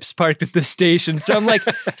ships parked at the station. So I'm like,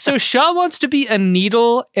 so Shaw wants to be a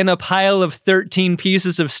needle in a pile of 13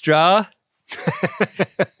 pieces of straw?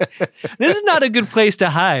 This is not a good place to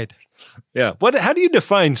hide. Yeah. How do you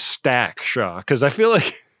define stack, Shaw? Because I feel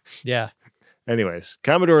like... Yeah. Anyways,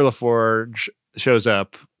 Commodore LaForge shows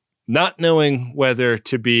up not knowing whether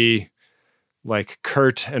to be, like,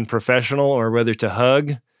 curt and professional or whether to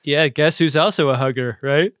hug. Yeah, guess who's also a hugger,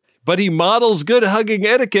 right? But he models good hugging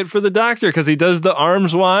etiquette for the Doctor because he does the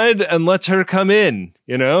arms wide and lets her come in,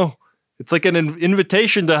 you know? It's like an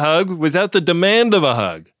invitation to hug without the demand of a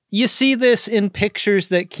hug. You see this in pictures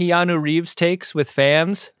that Keanu Reeves takes with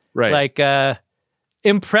fans. Right. Like,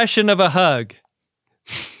 impression of a hug.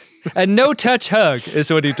 A no-touch hug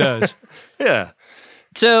is what he does. Yeah.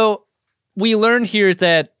 So we learn here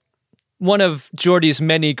that one of Geordi's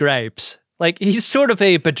many gripes, like, he's sort of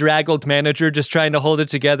a bedraggled manager just trying to hold it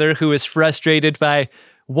together who is frustrated by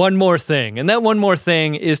one more thing. And that one more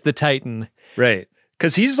thing is the Titan. Right.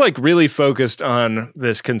 Because he's, like, really focused on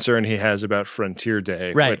this concern he has about Frontier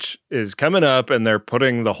Day, right, which is coming up, and they're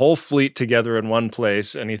putting the whole fleet together in one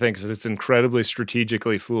place, and he thinks it's incredibly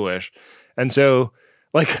strategically foolish. And so,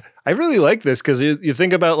 like, I really like this because you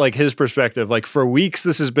think about, like, his perspective. Like, for weeks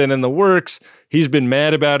this has been in the works. He's been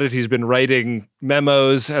mad about it. He's been writing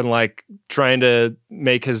memos and, like, trying to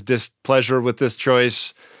make his displeasure with this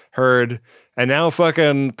choice heard. And now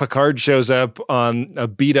fucking Picard shows up on a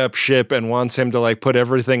beat up ship and wants him to, like, put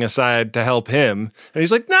everything aside to help him. And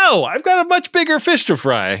he's like, no, I've got a much bigger fish to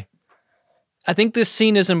fry. I think this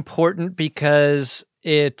scene is important because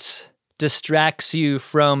it distracts you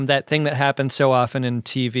from that thing that happens so often in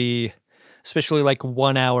TV, especially like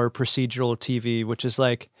 1 hour procedural TV, which is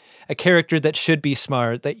like a character that should be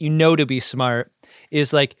smart, that you know to be smart,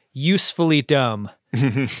 is like usefully dumb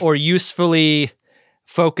or usefully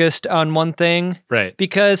focused on one thing. Right.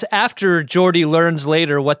 Because after Geordi learns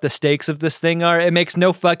later what the stakes of this thing are, it makes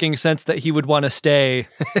no fucking sense that he would want to stay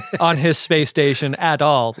on his space station at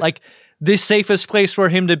all. Like, the safest place for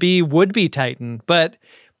him to be would be Titan. But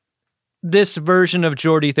this version of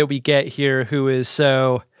Geordi that we get here, who is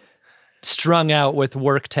so strung out with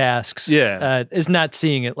work tasks, is not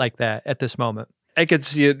seeing it like that at this moment. I could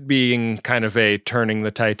see it being kind of a turning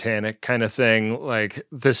the Titanic kind of thing. Like,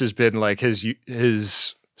 this has been like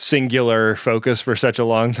his singular focus for such a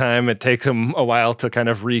long time. It takes him a while to kind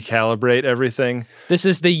of recalibrate everything. This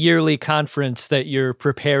is the yearly conference that you're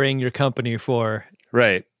preparing your company for.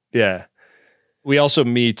 Right. Yeah. We also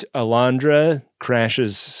meet Alondra,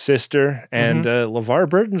 Crash's sister, and LeVar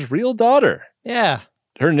Burton's real daughter. Yeah.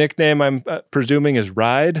 Her nickname, I'm presuming, is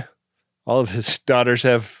Ride. All of his daughters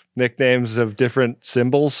have nicknames of different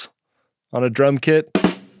symbols on a drum kit.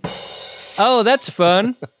 Oh, that's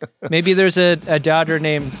fun. Maybe there's a daughter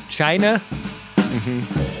named China.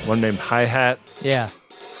 One named Hi-Hat. Yeah.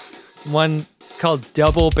 One called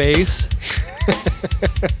Double Bass.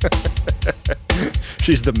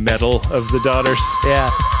 She's the metal of the daughters. Yeah.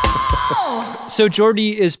 So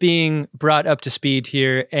Geordi is being brought up to speed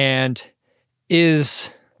here and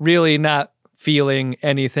is really not feeling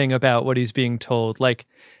anything about what he's being told. Like,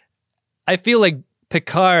 I feel like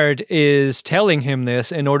Picard is telling him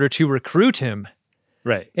this in order to recruit him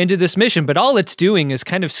into this mission, but all it's doing is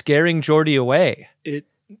kind of scaring Geordi away. It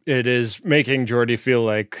is making Geordi feel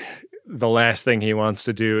like the last thing he wants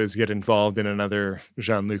to do is get involved in another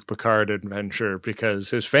Jean-Luc Picard adventure because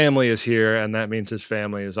his family is here, and that means his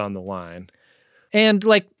family is on the line. And,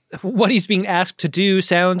 like, what he's being asked to do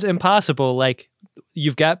sounds impossible. Like,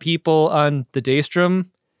 you've got people on the Daystrom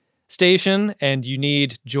station, and you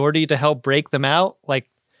need Geordi to help break them out. Like,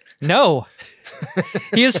 no.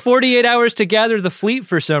 He has 48 hours to gather the fleet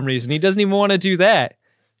for some reason. He doesn't even want to do that.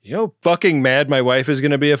 You know, fucking mad my wife is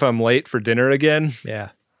going to be if I'm late for dinner again. Yeah.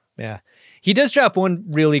 He does drop one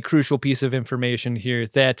really crucial piece of information here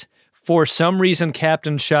that for some reason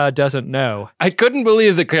Captain Shaw doesn't know. I couldn't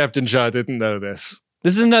believe that Captain Shaw didn't know this.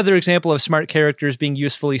 This is another example of smart characters being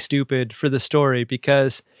usefully stupid for the story,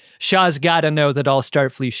 because Shaw's got to know that all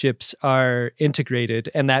Starfleet ships are integrated,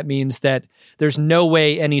 and that means that there's no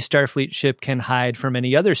way any Starfleet ship can hide from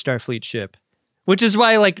any other Starfleet ship. Which is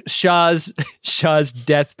why, like, Shaw's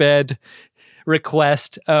deathbed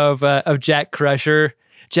request of Jack Crusher,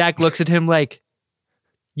 Jack looks at him like,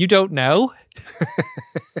 you don't know?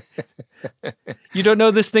 You don't know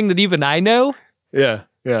this thing that even I know? Yeah.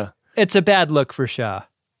 It's a bad look for Shaw.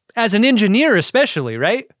 As an engineer especially,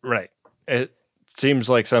 right? Right. It seems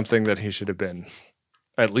like something that he should have been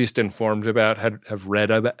at least informed about, have read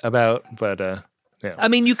about, but yeah. I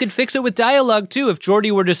mean, you could fix it with dialogue too. If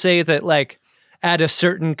Geordi were to say that, like, at a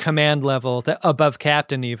certain command level, that above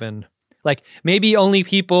captain even, like, maybe only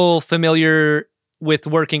people familiar with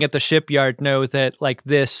working at the shipyard know that, like,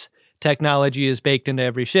 this technology is baked into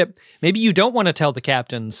every ship. Maybe you don't want to tell the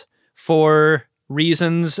captains for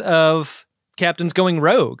reasons of captains going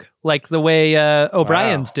rogue, like the way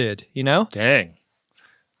O'Brien's did, you know? Dang.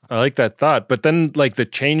 I like that thought. But then, like, the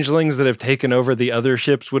changelings that have taken over the other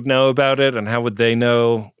ships would know about it, and how would they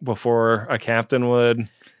know before a captain would?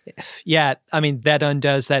 Yeah, I mean, that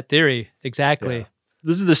undoes that theory. Exactly. Yeah.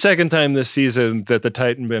 This is the second time this season that the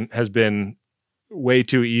Titan has been way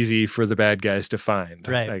too easy for the bad guys to find,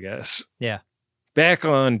 I guess. Yeah. Back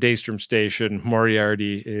on Daystrom Station,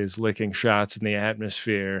 Moriarty is licking shots in the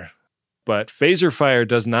atmosphere, but phaser fire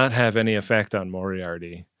does not have any effect on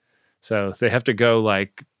Moriarty. So they have to go,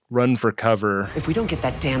 like, run for cover. If we don't get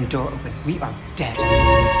that damn door open, we are dead.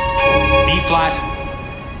 D-flat.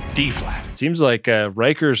 It seems like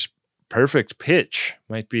Riker's perfect pitch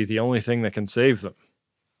might be the only thing that can save them.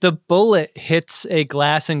 The bullet hits a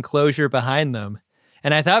glass enclosure behind them,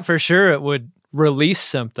 and I thought for sure it would release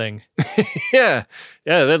something. Yeah,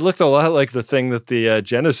 that looked a lot like the thing that the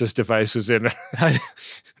Genesis device was in.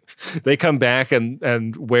 They come back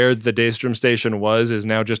and where the Daystrom station was is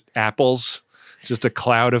now just apples, just a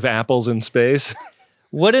cloud of apples in space.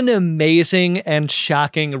 What an amazing and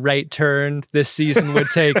shocking right turn this season would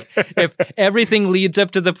take if everything leads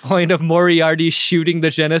up to the point of Moriarty shooting the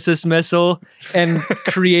Genesis missile and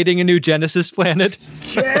creating a new Genesis planet.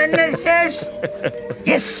 Genesis!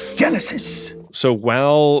 Yes, Genesis! So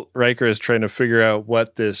while Riker is trying to figure out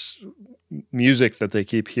what this music that they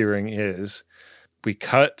keep hearing is, we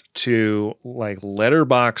cut to, like,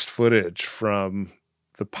 letterboxed footage from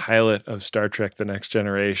the pilot of Star Trek The Next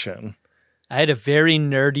Generation. I had a very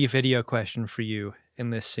nerdy video question for you in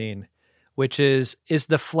this scene, which is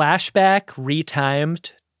the flashback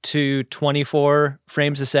retimed to 24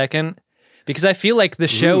 frames a second? Because I feel like the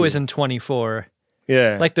show is in 24.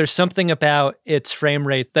 Yeah. Like, there's something about its frame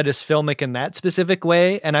rate that is filmic in that specific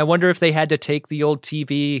way, and I wonder if they had to take the old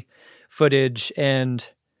TV footage and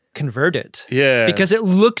convert it. Yeah. Because it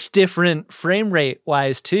looks different frame rate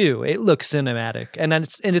wise too. It looks cinematic. And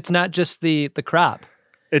it's not just the crop.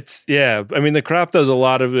 I mean, the crop does a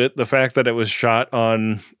lot of it. The fact that it was shot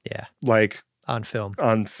on on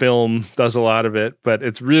film does a lot of it, but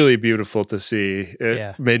it's really beautiful to see.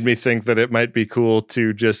 It made me think that it might be cool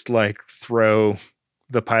to just, like, throw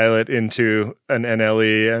the pilot into an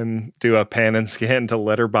NLE and do a pan and scan to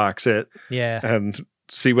letterbox it. Yeah. And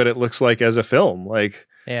see what it looks like as a film. Like,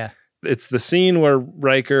 yeah. It's the scene where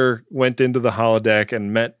Riker went into the holodeck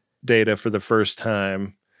and met Data for the first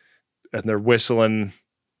time, and they're whistling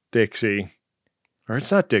Dixie. Or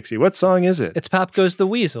it's not Dixie. What song is it? It's Pop Goes the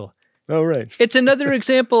Weasel. Oh, right. It's another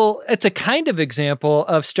example. It's a kind of example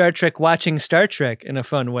of Star Trek watching Star Trek in a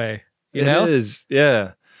fun way. You know? It is,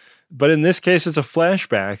 yeah. But in this case, it's a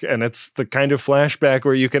flashback, and it's the kind of flashback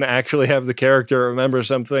where you can actually have the character remember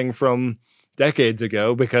something from decades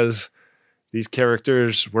ago because these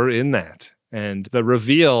characters were in that. And the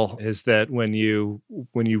reveal is that when you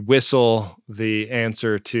whistle the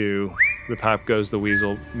answer to the Pop Goes the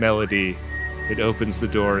Weasel melody, it opens the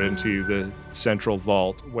door into the central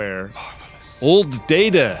vault where old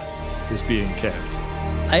data is being kept.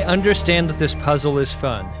 I understand that this puzzle is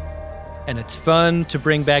fun. And it's fun to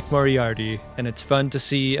bring back Moriarty, and it's fun to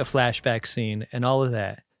see a flashback scene and all of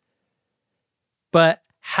that. But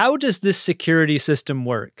how does this security system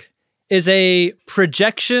work? Is a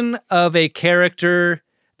projection of a character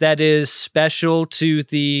that is special to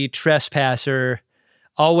the trespasser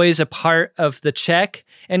always a part of the check?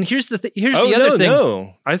 And here's the other thing.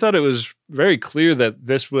 No. I thought it was very clear that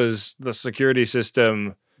this was the security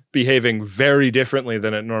system behaving very differently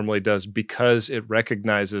than it normally does because it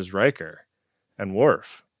recognizes Riker and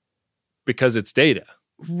Worf, because it's Data.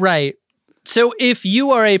 Right. So if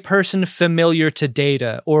you are a person familiar to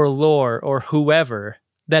Data or lore or whoever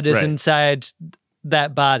that is inside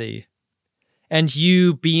that body, and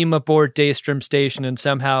you beam aboard Daystrom Station and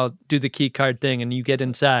somehow do the keycard thing and you get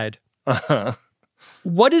inside,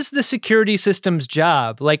 what is the security system's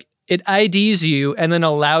job? Like, it IDs you and then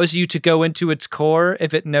allows you to go into its core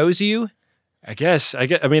if it knows you? I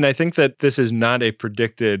think that this is not a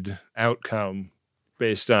predicted outcome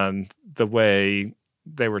based on the way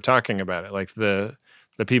they were talking about it. Like the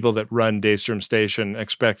people that run Daystrom Station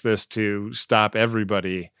expect this to stop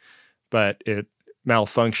everybody, but it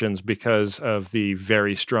malfunctions because of the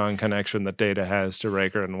very strong connection that Data has to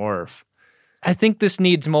Riker and Worf. I think this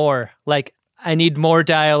needs more. Like, I need more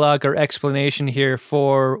dialogue or explanation here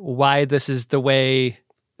for why this is the way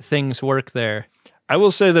things work there. I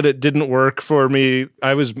will say that it didn't work for me.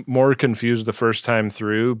 I was more confused the first time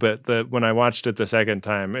through, but when I watched it the second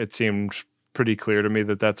time, it seemed pretty clear to me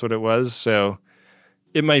that that's what it was. So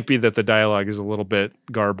it might be that the dialogue is a little bit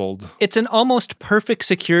garbled. It's an almost perfect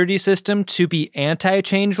security system to be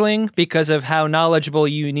anti-changeling because of how knowledgeable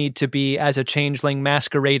you need to be as a changeling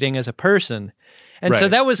masquerading as a person. And so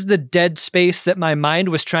that was the dead space that my mind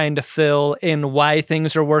was trying to fill in why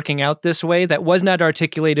things are working out this way that was not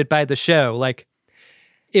articulated by the show. Like,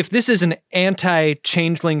 if this is an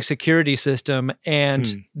anti-changeling security system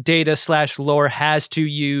and Data/lore has to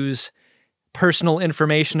use personal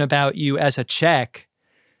information about you as a check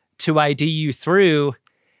to ID you through,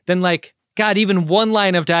 then like, God, even one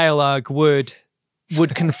line of dialogue would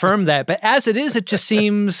confirm that. But as it is, it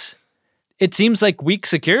seems like weak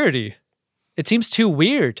security. It seems too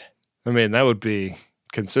weird. I mean, that would be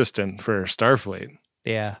consistent for Starfleet.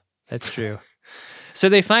 Yeah, that's true. So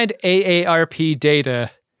they find AARP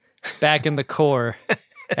Data back in the core,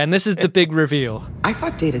 and this is the big reveal. I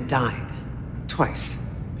thought Data died twice.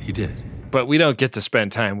 He did. But we don't get to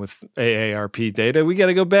spend time with AARP Data. We got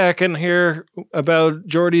to go back and hear about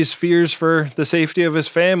Geordi's fears for the safety of his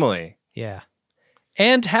family. Yeah.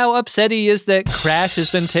 And how upset he is that Crash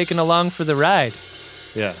has been taken along for the ride.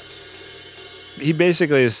 Yeah. He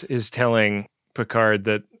basically is telling Picard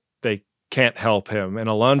that they can't help him. And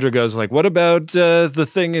Alondra goes like, what about the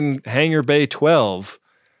thing in Hangar Bay 12?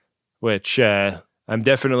 Which I'm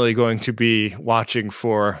definitely going to be watching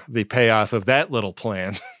for the payoff of that little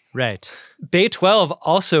plan. Right. Bay 12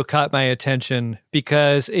 also caught my attention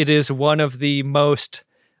because it is one of the most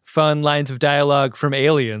fun lines of dialogue from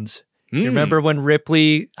Aliens. You remember when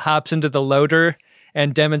Ripley hops into the loader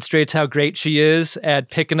and demonstrates how great she is at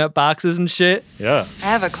picking up boxes and shit? Yeah. I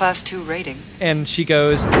have a class 2 rating. And she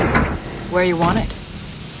goes, where you want it?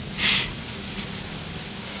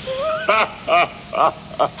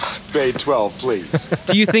 Bay 12, please.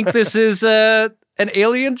 Do you think this is an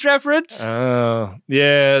Aliens reference? Oh,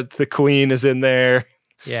 yeah. The Queen is in there.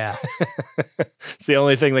 Yeah. It's the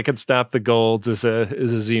only thing that can stop the Golds is a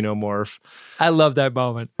xenomorph. I love that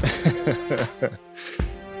moment.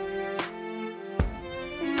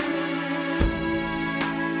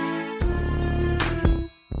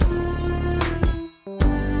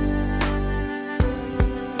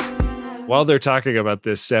 While they're talking about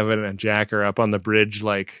this, Seven and Jack are up on the bridge.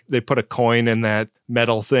 Like, they put a coin in that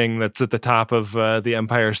metal thing that's at the top of the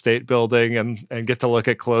Empire State Building and get to look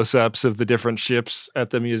at close-ups of the different ships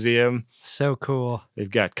at the museum. So cool. They've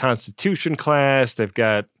got Constitution class. They've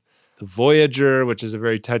got the Voyager, which is a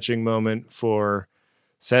very touching moment for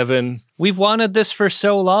Seven. We've wanted this for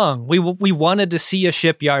so long. We wanted to see a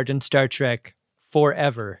shipyard in Star Trek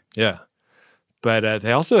forever. Yeah. But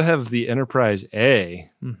they also have the Enterprise A.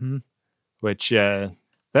 Mm-hmm. Which, that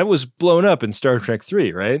was blown up in Star Trek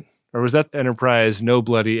 3, right? Or was that Enterprise no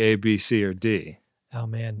bloody A, B, C, or D? Oh,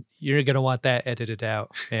 man. You're going to want that edited out,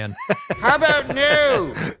 man. How about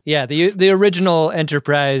no? Yeah, the original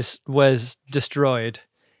Enterprise was destroyed.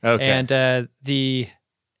 Okay. And the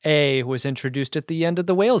A was introduced at the end of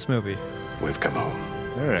the Whales movie. We've come home.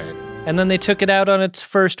 All right. And then they took it out on its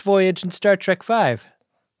first voyage in Star Trek 5.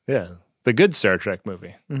 Yeah, the good Star Trek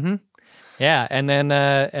movie. Mm-hmm. Yeah, and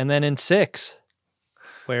then in 6,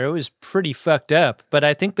 where it was pretty fucked up, but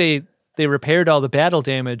I think they repaired all the battle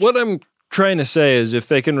damage. What I'm trying to say is if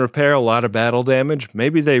they can repair a lot of battle damage,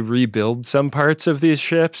 maybe they rebuild some parts of these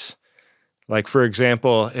ships. Like, for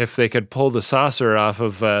example, if they could pull the saucer off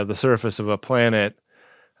of the surface of a planet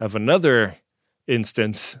of another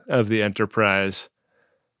instance of the Enterprise,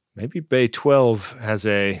 maybe Bay 12 has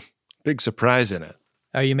a big surprise in it.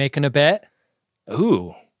 Are you making a bet?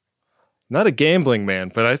 Ooh, not a gambling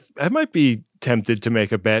man, but I might be tempted to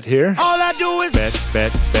make a bet here. All I do is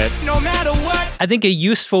bet. No matter what. I think a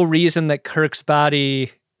useful reason that Kirk's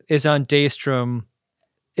body is on Daystrom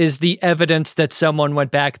is the evidence that someone went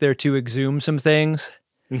back there to exhume some things.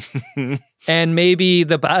 And maybe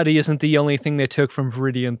the body isn't the only thing they took from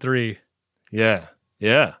Viridian 3. Yeah.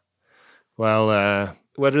 Well,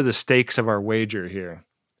 what are the stakes of our wager here?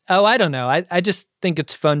 Oh, I don't know. I just think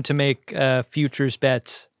it's fun to make futures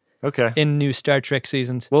bets. Okay. In new Star Trek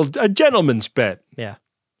seasons. Well, a gentleman's bet. Yeah.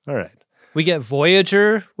 All right. We get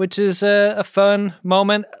Voyager, which is a fun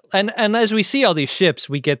moment. And as we see all these ships,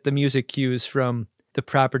 we get the music cues from the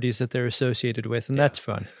properties that they're associated with, and that's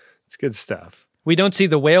fun. It's good stuff. We don't see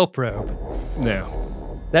the whale probe.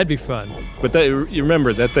 No. That'd be fun. But you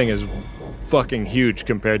remember, that thing is fucking huge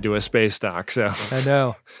compared to a space dock, so... I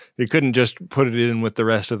know. You couldn't just put it in with the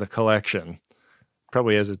rest of the collection.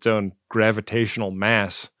 Probably has its own gravitational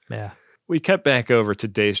mass. Yeah. We cut back over to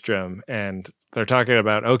Daystrom, and they're talking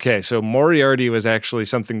about, okay, so Moriarty was actually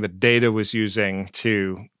something that Data was using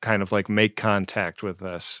to kind of like make contact with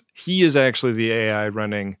us. He is actually the AI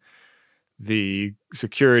running the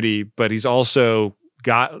security, but he's also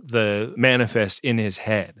got the manifest in his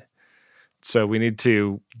head. So we need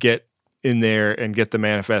to get in there and get the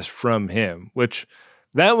manifest from him, which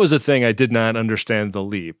that was a thing I did not understand the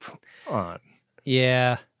leap on.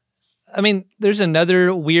 Yeah. I mean, there's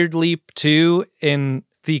another weird leap, too, in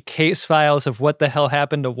the case files of what the hell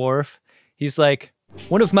happened to Worf. He's like,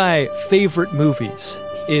 one of my favorite movies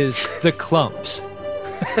is The Clumps.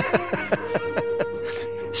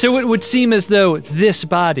 So it would seem as though this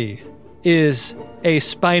body is a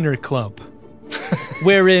Spiner clump,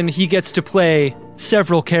 wherein he gets to play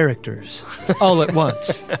several characters all at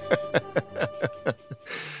once.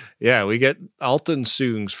 Yeah, we get Alton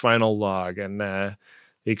Soong's final log, and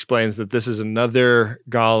he explains that this is another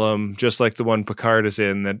golem, just like the one Picard is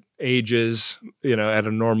in, that ages, at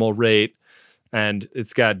a normal rate. And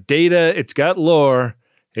it's got data, it's got lore,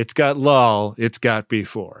 it's got lol, it's got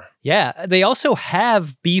B4. Yeah, they also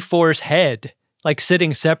have B4's head, like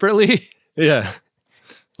sitting separately. Yeah,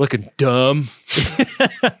 looking dumb.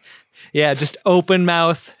 Yeah, just open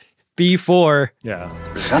mouth B4. Yeah.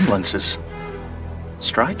 Resemblance is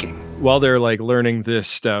striking. While they're like learning this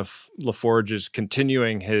stuff, LaForge is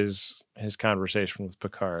continuing his conversation with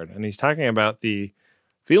Picard, and he's talking about the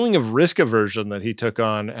feeling of risk aversion that he took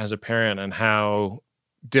on as a parent and how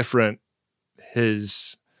different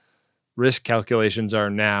his risk calculations are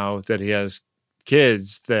now that he has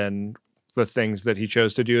kids than the things that he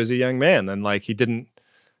chose to do as a young man. And like, he didn't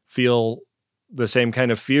feel the same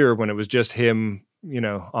kind of fear when it was just him,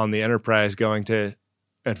 on the Enterprise going to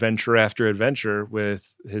adventure after adventure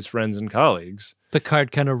with his friends and colleagues.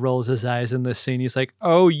 Picard kind of rolls his eyes in this scene. He's like,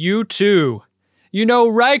 oh, you too.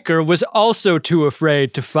 Riker was also too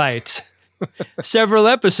afraid to fight several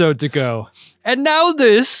episodes ago. And now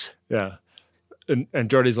this. Yeah. And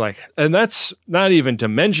Geordi's like, and that's not even to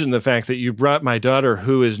mention the fact that you brought my daughter,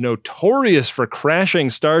 who is notorious for crashing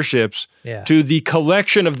starships, to the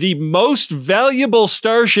collection of the most valuable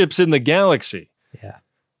starships in the galaxy. Yeah.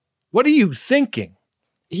 What are you thinking?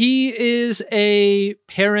 He is a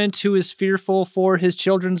parent who is fearful for his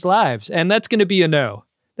children's lives, and that's going to be a no.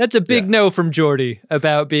 That's a big no from Geordi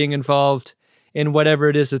about being involved in whatever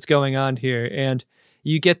it is that's going on here. And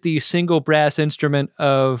you get the single brass instrument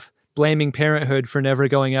of blaming parenthood for never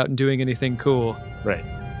going out and doing anything cool. Right.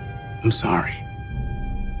 I'm sorry.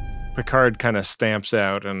 Picard kind of stamps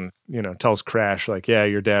out and, tells Crash, like, yeah,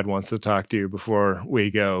 your dad wants to talk to you before we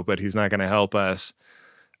go, but he's not going to help us.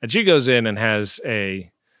 And she goes in and has a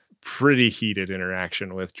pretty heated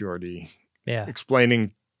interaction with Geordi. Yeah.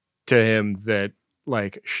 Explaining to him that,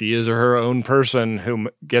 like, she is her own person who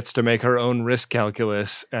gets to make her own risk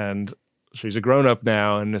calculus, and she's a grown-up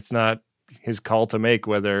now, and it's not his call to make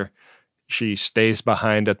whether she stays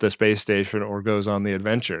behind at the space station or goes on the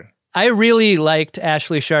adventure. I really liked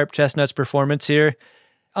Ashley Sharp Chestnut's performance here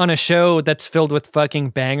on a show that's filled with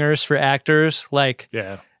fucking bangers for actors. Like,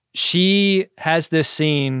 she has this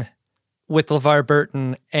scene with LeVar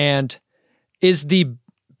Burton and is the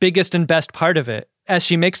biggest and best part of it as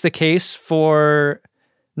she makes the case for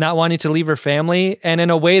not wanting to leave her family, and in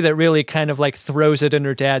a way that really kind of like throws it in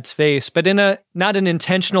her dad's face, but in a not an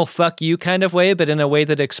intentional fuck you kind of way, but in a way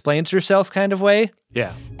that explains herself kind of way.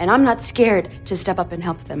 Yeah. And I'm not scared to step up and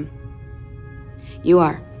help them. You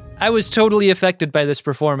are. I was totally affected by this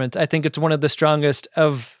performance. I think it's one of the strongest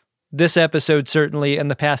of this episode, certainly, and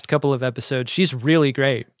the past couple of episodes. She's really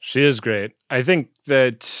great. She is great. I think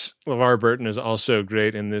that LeVar Burton is also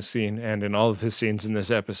great in this scene and in all of his scenes in this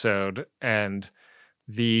episode. And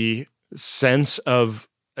the sense of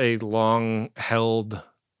a long-held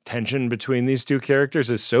tension between these two characters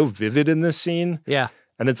is so vivid in this scene. Yeah.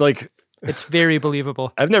 And it's like... It's very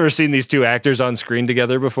believable. I've never seen these two actors on screen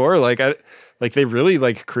together before. They really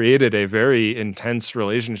like created a very intense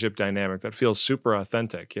relationship dynamic that feels super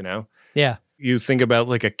authentic, you know? Yeah. You think about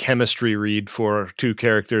like a chemistry read for two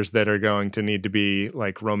characters that are going to need to be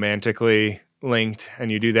like romantically linked,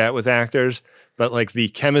 and you do that with actors. But like the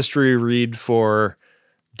chemistry read for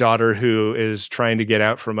daughter who is trying to get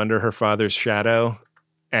out from under her father's shadow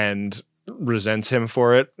and resents him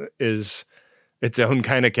for it is its own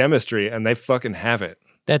kind of chemistry, and they fucking have it.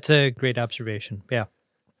 That's a great observation. Yeah.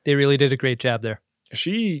 They really did a great job there.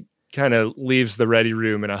 She kind of leaves the ready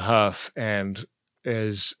room in a huff and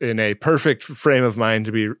is in a perfect frame of mind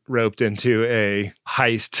to be roped into a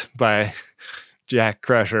heist by Jack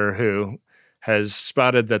Crusher, who has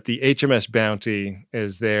spotted that the HMS Bounty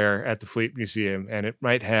is there at the Fleet Museum, and it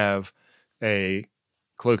might have a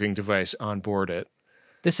cloaking device on board it.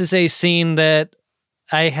 This is a scene that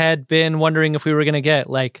I had been wondering if we were going to get.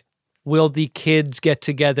 Like, will the kids get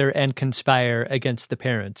together and conspire against the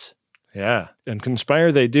parents? Yeah, and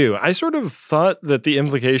conspire they do. I sort of thought that the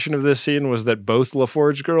implication of this scene was that both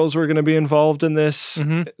LaForge girls were going to be involved in this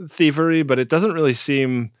thievery, but it doesn't really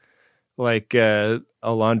seem like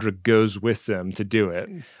Alondra goes with them to do it.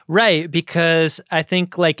 Right, because I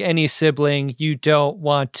think like any sibling, you don't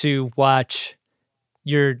want to watch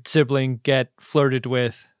your sibling get flirted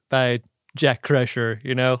with by Jack Crusher,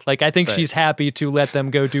 you know? Like, I think she's happy to let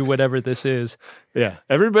them go do whatever this is. Yeah.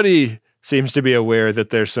 Everybody seems to be aware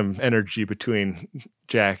that there's some energy between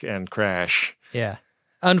Jack and Crash. Yeah.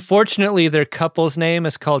 Unfortunately, their couple's name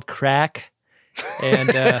is called Crack,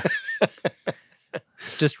 and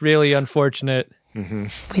it's just really unfortunate. We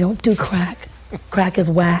don't do crack. Crack is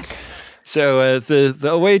whack. So the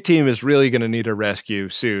away team is really going to need a rescue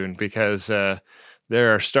soon because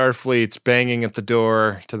there are Starfleets banging at the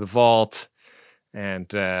door to the vault, and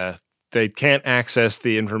they can't access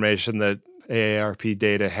the information that AARP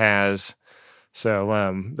data has.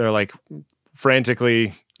 So they're like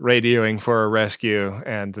frantically radioing for a rescue,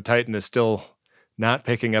 and the Titan is still not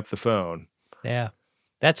picking up the phone. Yeah.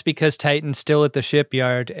 That's because Titan's still at the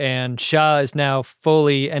shipyard, and Shaw is now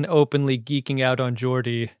fully and openly geeking out on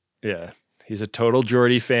Geordi. Yeah. He's a total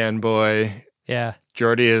Geordi fanboy. Yeah.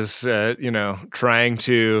 Geordi is, trying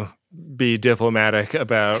to be diplomatic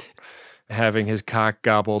about having his cock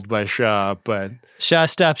gobbled by Shaw, but Shaw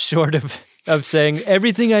stops short of saying,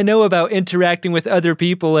 everything I know about interacting with other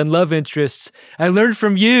people and love interests, I learned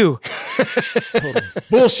from you. Total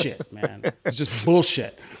bullshit, man. It's just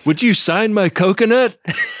bullshit. Would you sign my coconut?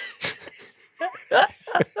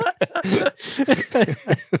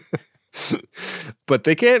 But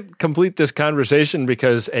they can't complete this conversation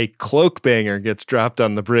because a cloak banger gets dropped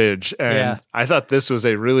on the bridge. And I thought this was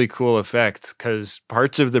a really cool effect because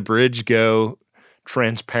parts of the bridge go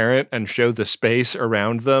transparent and show the space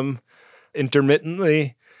around them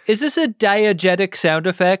intermittently. Is this a diegetic sound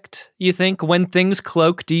effect, you think? When things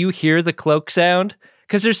cloak, do you hear the cloak sound?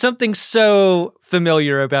 Because there's something so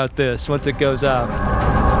familiar about this once it goes up.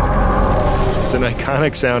 It's an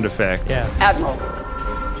iconic sound effect. Yeah. Admiral,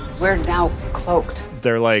 we're now cloaked.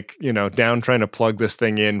 They're like, down trying to plug this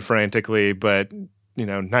thing in frantically, but,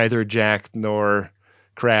 neither Jack nor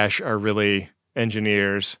Crash are really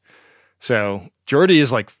engineers. So Geordi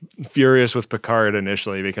is like furious with Picard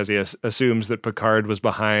initially because he assumes that Picard was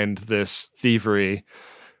behind this thievery,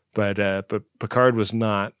 but Picard was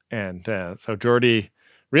not. And so Geordi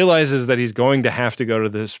realizes that he's going to have to go to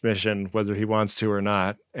this mission whether he wants to or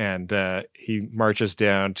not, and he marches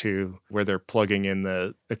down to where they're plugging in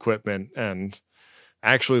the equipment and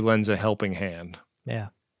actually lends a helping hand. Yeah.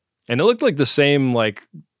 And it looked like the same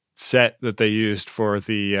set that they used for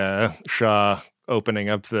the Shaw opening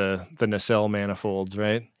up the nacelle manifolds,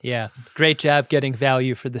 right? Yeah. Great job getting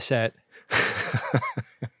value for the set.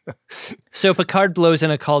 So Picard blows in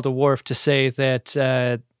a call to Worf to say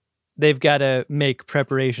that they've got to make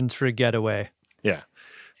preparations for a getaway. Yeah.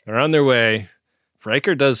 They're on their way.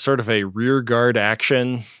 Riker does sort of a rear guard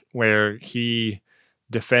action where he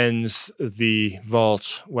defends the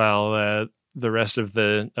vault while the rest of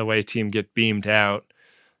the away team get beamed out.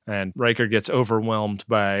 And Riker gets overwhelmed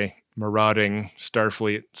by marauding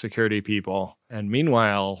Starfleet security people. And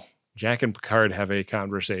meanwhile, Jack and Picard have a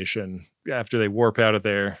conversation after they warp out of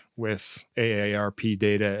there with AARP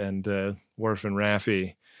Data and Worf and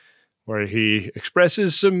Raffi, where he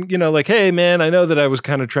expresses some, like, hey, man, I know that I was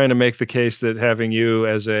kind of trying to make the case that having you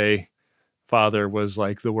as a father was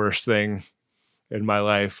like the worst thing in my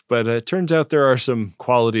life. But it turns out there are some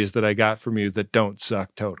qualities that I got from you that don't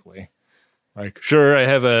suck totally. Like, sure, I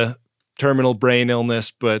have a terminal brain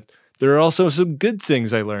illness, but there are also some good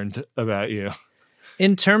things I learned about you.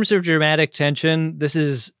 In terms of dramatic tension, this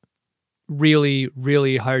is really,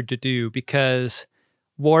 really hard to do because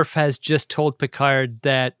Worf has just told Picard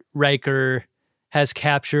that Riker has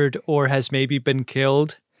captured or has maybe been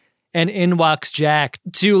killed. And in walks Jack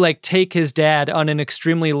to take his dad on an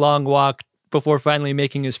extremely long walk before finally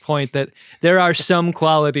making his point that there are some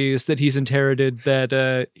qualities that he's inherited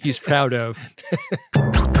that he's proud of.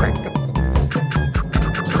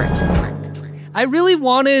 I really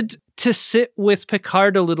wanted to sit with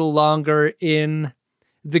Picard a little longer in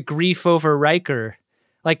the grief over Riker.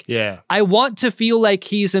 I want to feel like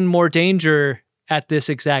he's in more danger at this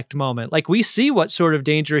exact moment. We see what sort of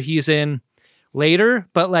danger he's in later,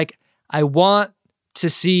 but I want to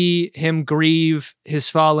see him grieve his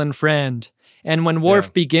fallen friend. And when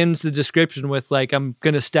Worf begins the description with I'm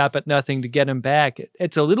going to stop at nothing to get him back,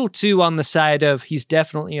 it's a little too on the side of he's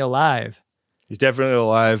definitely alive. He's definitely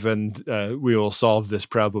alive, and we will solve this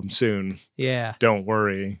problem soon. Yeah. Don't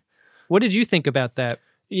worry. What did you think about that?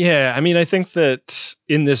 Yeah, I think that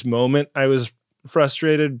in this moment I was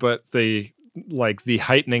frustrated, but the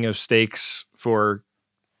heightening of stakes for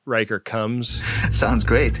Riker comes. Sounds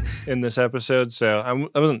great. In this episode, so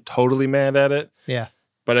I wasn't totally mad at it. Yeah.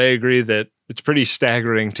 But I agree that it's pretty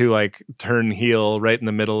staggering to turn heel right in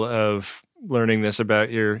the middle of learning this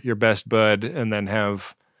about your best bud and then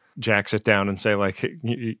have Jack sit down and say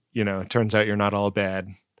it turns out you're not all bad.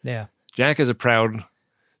 Yeah. Jack is a proud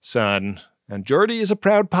son and Geordi is a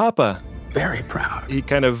proud papa. Very proud. He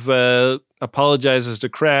kind of apologizes to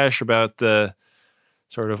Crash about the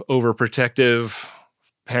sort of overprotective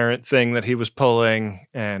parent thing that he was pulling,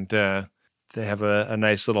 and they have a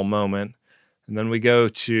nice little moment. And then we go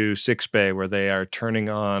to Sickbay where they are turning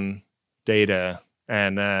on Data,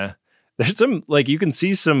 and there's some you can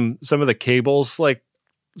see some of the cables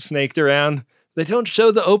snaked around. They don't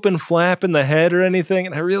show the open flap in the head or anything,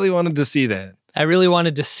 and I really wanted to see that. I really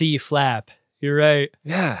wanted to see flap. You're right.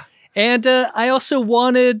 Yeah. And I also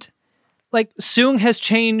wanted Soong has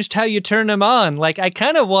changed how you turn him on. I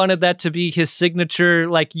kind of wanted that to be his signature,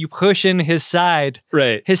 you push in his side.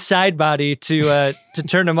 Right. His side body to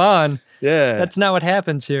turn him on. Yeah. That's not what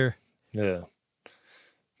happens here. Yeah.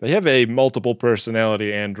 They have a multiple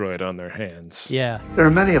personality android on their hands. Yeah. There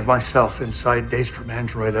are many of myself inside Daystrom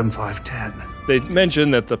Android M510. They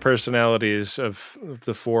mentioned that the personalities of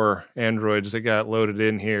the 4 androids that got loaded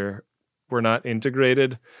in here were not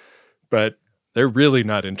integrated, but they're really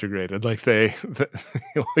not integrated.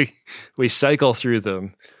 We cycle through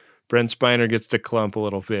them. Brent Spiner gets to clump a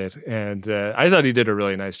little bit, and I thought he did a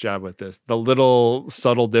really nice job with this. The little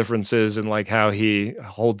subtle differences in how he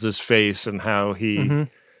holds his face and how he,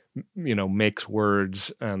 makes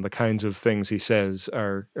words and the kinds of things he says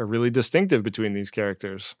are really distinctive between these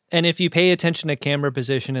characters. And if you pay attention to camera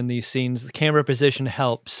position in these scenes, the camera position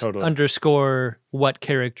helps underscore what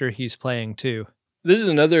character he's playing too. This is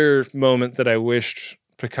another moment that I wished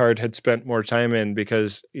Picard had spent more time in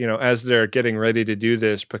because, as they're getting ready to do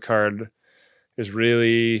this, Picard is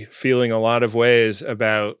really feeling a lot of ways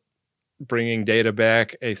about bringing Data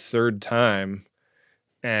back a third time.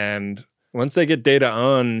 And once they get Data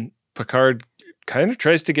on, Picard kind of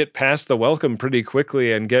tries to get past the welcome pretty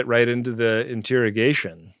quickly and get right into the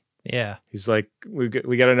interrogation. Yeah. He's like, we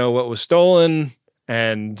got to know what was stolen,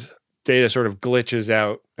 and Data sort of glitches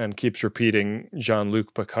out and keeps repeating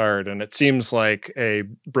Jean-Luc Picard, and it seems like a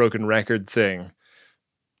broken record thing.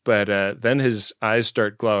 But then his eyes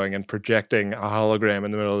start glowing and projecting a hologram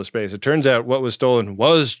in the middle of the space. It turns out what was stolen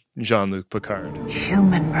was Jean-Luc Picard.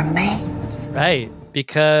 Human remains. Right,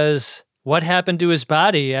 because what happened to his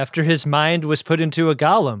body after his mind was put into a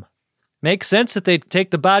golem? Makes sense that they'd take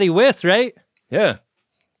the body with, right? Yeah.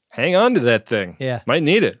 Hang on to that thing. Yeah. Might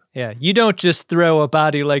need it. Yeah. You don't just throw a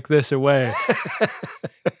body like this away.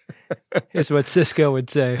 Is what Sisko would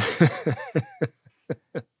say.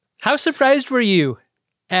 How surprised were you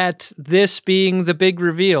at this being the big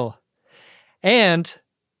reveal? And,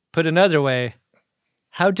 put another way,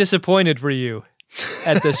 how disappointed were you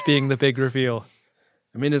at this being the big reveal?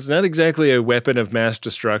 I mean, it's not exactly a weapon of mass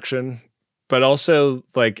destruction, but also,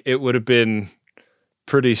 it would have been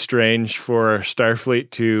pretty strange for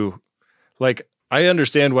Starfleet to, like, I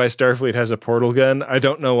understand why Starfleet has a portal gun. I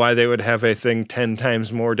don't know why they would have a thing 10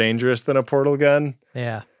 times more dangerous than a portal gun.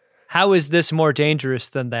 Yeah. How is this more dangerous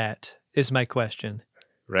than that, is my question.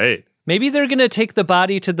 Right. Maybe they're going to take the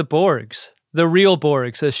body to the Borgs. The real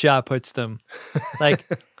Borgs, as Shaw puts them. Like,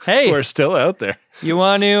 hey. We're still out there. You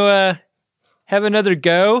want to have another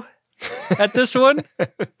go at this one?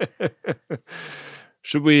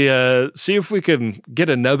 Should we see if we can get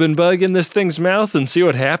a nubbin bug in this thing's mouth and see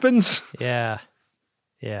what happens? Yeah.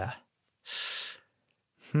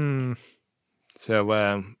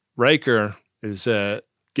 So Riker is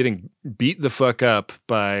getting beat the fuck up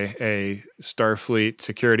by a Starfleet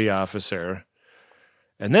security officer.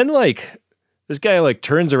 And then, like, this guy, like,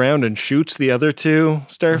 turns around and shoots the other two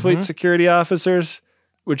Starfleet security officers,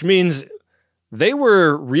 which means they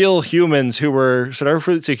were real humans who were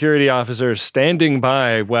Starfleet security officers standing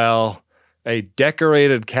by while a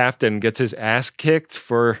decorated captain gets his ass kicked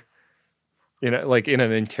for, like, in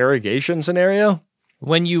an interrogation scenario.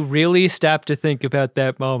 When you really stop to think about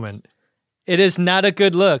that moment, it is not a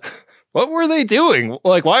good look. What were they doing?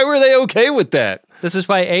 Like, why were they okay with that? This is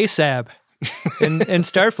why ASAB in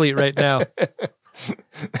Starfleet right now.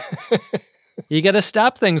 You got to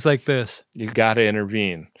stop things like this. You got to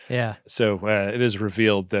intervene. Yeah. So it is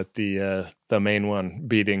revealed that the main one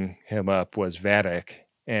beating him up was Vadic,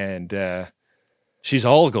 and she's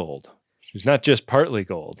all gold. She's not just partly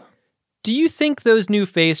gold. Do you think those new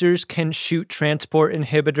phasers can shoot transport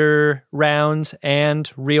inhibitor rounds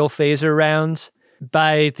and real phaser rounds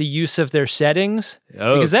by the use of their settings?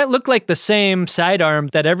 Oh. Because that looked like the same sidearm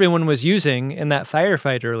that everyone was using in that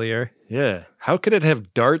firefight earlier. Yeah. How could it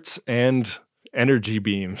have darts and energy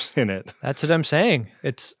beams in it? That's what I'm saying.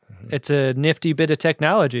 It's a nifty bit of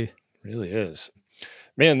technology. It really is.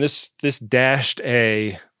 Man, this dashed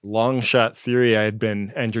a long shot theory I had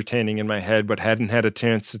been entertaining in my head, but hadn't had a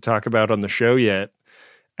chance to talk about on the show yet.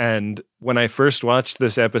 And when I first watched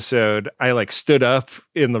this episode, I like stood up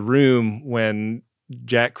in the room when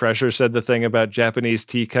Jack Crusher said the thing about Japanese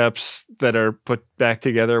teacups that are put back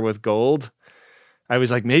together with gold. I was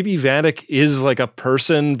like, maybe Vadic is like a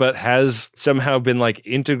person, but has somehow been like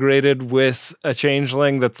integrated with a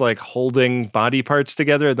changeling that's like holding body parts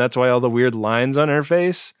together. And that's why all the weird lines on her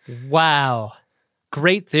face. Wow.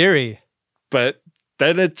 Great theory. But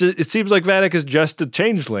then it seems like Vadic is just a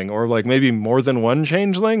changeling, or like maybe more than one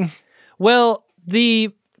changeling. Well,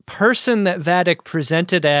 the person that Vadic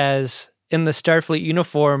presented as in the Starfleet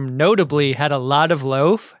uniform notably had a lot of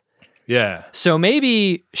loaf. Yeah. So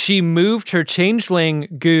maybe she moved her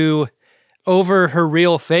changeling goo over her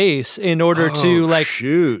real face in order to like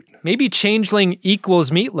shoot. Maybe changeling equals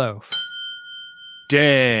Meatloaf.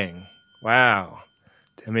 Dang. Wow.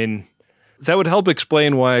 I mean, that would help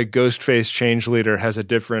explain why Ghostface Changeleader has a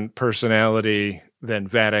different personality than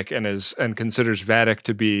Vadic and considers Vadic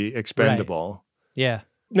to be expendable. Right. Yeah.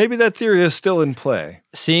 Maybe that theory is still in play.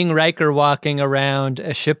 Seeing Riker walking around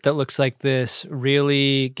a ship that looks like this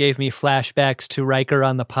really gave me flashbacks to Riker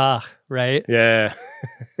on the Pach, right? Yeah.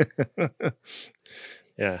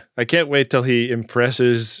 Yeah. I can't wait till he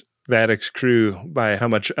impresses Vadic's crew by how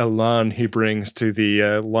much elan he brings to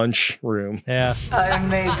the lunch room. Yeah. I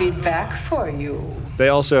may be back for you. They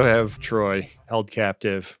also have Troy held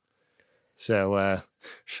captive. So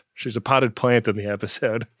she's a potted plant in the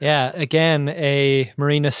episode. Yeah. Again, a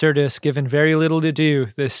Marina Sirtis given very little to do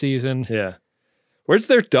this season. Yeah. Where's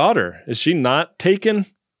their daughter? Is she not taken?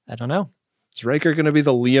 I don't know. Is Riker going to be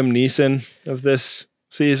the Liam Neeson of this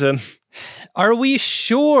season? Are we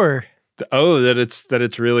sure? Oh, that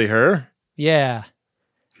it's really her? Yeah.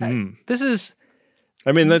 This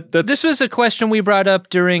was a question we brought up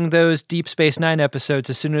during those Deep Space Nine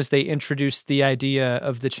episodes as soon as they introduced the idea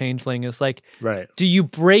of the changeling. Is like, right. Do you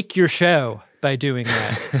break your show by doing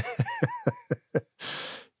that?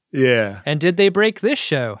 Yeah. And did they break this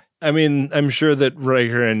show? I mean, I'm sure that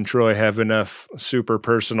Riker and Troy have enough super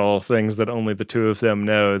personal things that only the two of them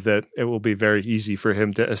know that it will be very easy for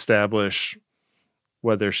him to establish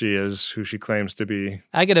whether she is who she claims to be.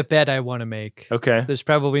 I got a bet I want to make. Okay. There's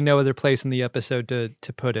probably no other place in the episode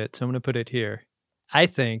to put it, so I'm going to put it here. I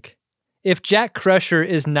think if Jack Crusher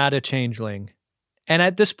is not a changeling, and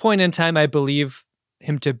at this point in time I believe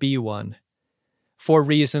him to be one, for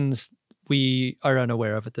reasons we are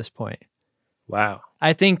unaware of at this point. Wow.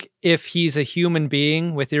 I think if he's a human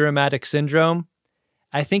being with Irumodic syndrome,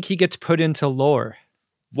 I think he gets put into lore.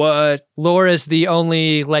 What? Lore is the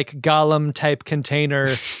only like Gollum type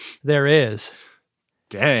container there is.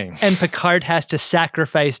 Dang. And Picard has to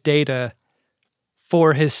sacrifice Data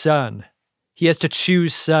for his son. He has to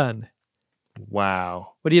choose son.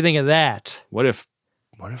 Wow. What do you think of that? What if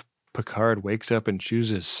What if Picard wakes up and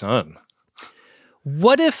chooses son?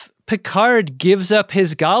 What if Picard gives up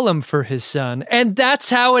his golem for his son, and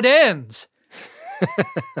that's how it ends?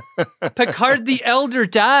 Picard the Elder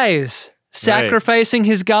dies, sacrificing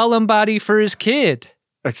his golem body for his kid.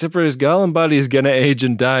 Except for his golem body is going to age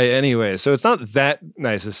and die anyway, so it's not that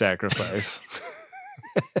nice a sacrifice.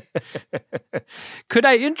 Could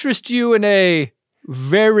I interest you in a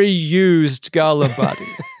very used golem body?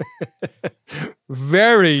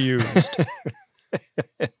 Very used.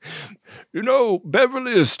 You know,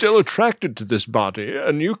 Beverly is still attracted to this body,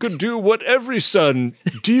 and you could do what every son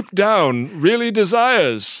deep down really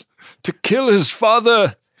desires, to kill his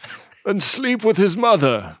father and sleep with his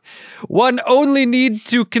mother. One only need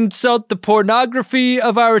to consult the pornography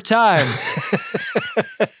of our time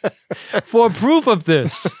for proof of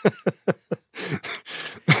this.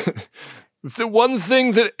 The one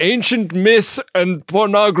thing that ancient myth and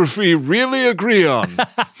pornography really agree on.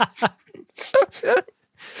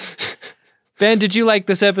 Ben, did you like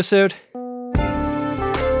this episode?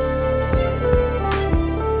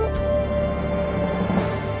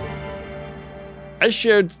 I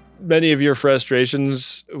shared many of your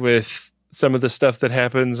frustrations with some of the stuff that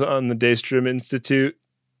happens on the Daystrom Institute,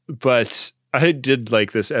 but I did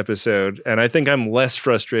like this episode, and I think I'm less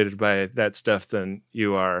frustrated by that stuff than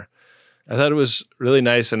you are. I thought it was really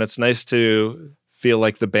nice, and it's nice to feel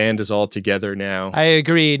like the band is all together now. I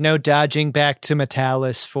agree. No dodging back to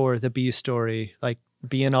Metalis for the B story. Like,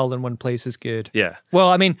 being all in one place is good. Yeah. Well,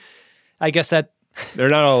 I mean, I guess that... They're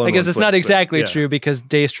not all in I guess one it's place, not exactly yeah. true because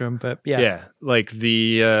Daystrom, but yeah. Yeah, like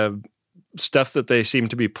the stuff that they seem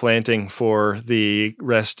to be planting for the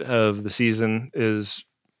rest of the season is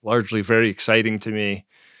largely very exciting to me.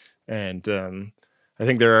 And I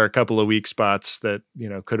think there are a couple of weak spots that, you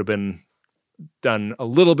know, could have been done a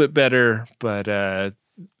little bit better, but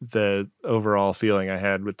the overall feeling I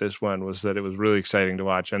had with this one was that it was really exciting to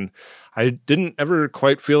watch. And I didn't ever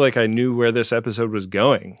quite feel like I knew where this episode was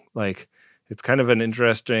going. Like, it's kind of an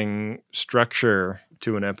interesting structure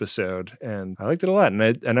to an episode, and I liked it a lot.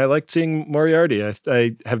 And I liked seeing Moriarty.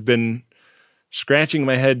 I have been scratching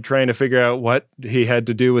my head trying to figure out what he had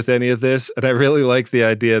to do with any of this, and I really like the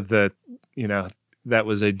idea that, you know, that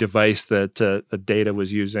was a device that Data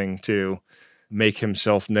was using to make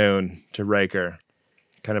himself known to Riker.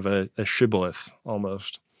 Kind of a shibboleth,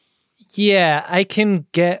 almost. Yeah, I can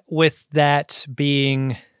get with that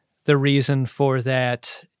being the reason for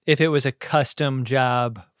that. If it was a custom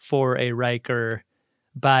job for a Riker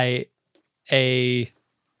by a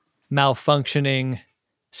malfunctioning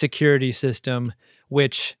security system,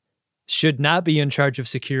 which should not be in charge of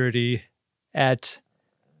security at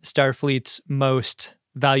Starfleet's most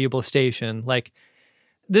valuable station. Like,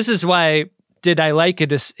 this is why did I like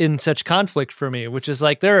it is in such conflict for me, which is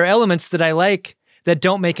like, there are elements that I like that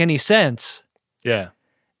don't make any sense. Yeah.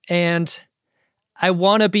 And I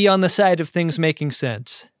want to be on the side of things making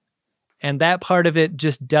sense. And that part of it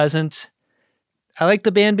just doesn't. I like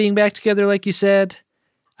the band being back together, like you said.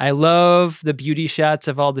 I love the beauty shots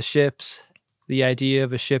of all the ships. The idea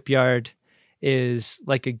of a shipyard is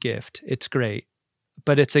like a gift. It's great.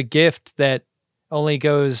 But it's a gift that only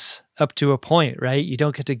goes up to a point, right? You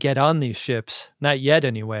don't get to get on these ships. Not yet,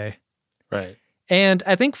 anyway. Right. And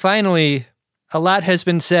I think finally, a lot has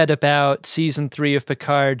been said about season 3 of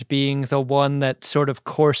Picard being the one that sort of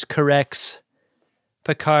course corrects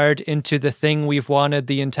Picard into the thing we've wanted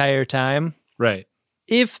the entire time. Right.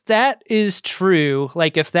 If that is true,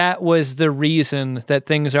 like if that was the reason that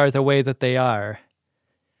things are the way that they are,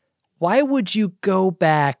 why would you go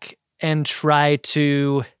back and try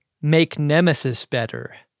to make Nemesis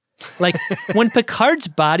better? Like, when Picard's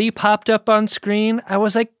body popped up on screen, I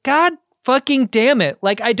was like, God fucking damn it.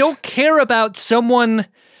 Like, I don't care about someone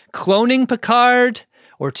cloning Picard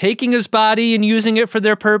or taking his body and using it for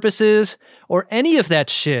their purposes or any of that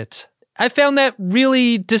shit. I found that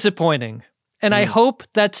really disappointing. And I hope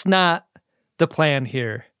that's not the plan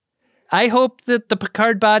here. I hope that the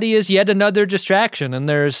Picard body is yet another distraction and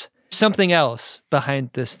there's something else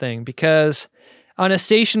behind this thing, because on a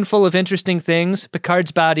station full of interesting things,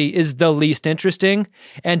 Picard's body is the least interesting.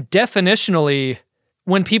 And definitionally,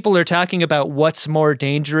 when people are talking about what's more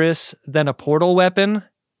dangerous than a portal weapon,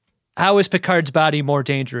 how is Picard's body more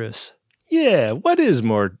dangerous? Yeah, what is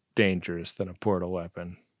more dangerous than a portal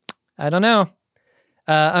weapon? I don't know.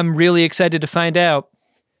 I'm really excited to find out.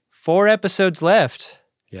 4 episodes left.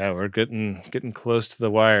 Yeah, we're getting close to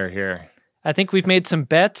the wire here. I think we've made some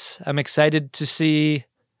bets. I'm excited to see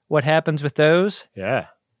what happens with those. Yeah,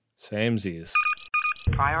 samesies.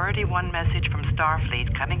 Priority 1 message from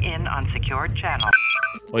Starfleet coming in on secured channel.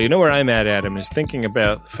 Well, you know where I'm at, Adam, is thinking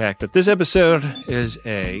about the fact that this episode is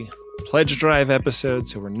a pledge drive episode,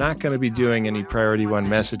 so we're not going to be doing any Priority 1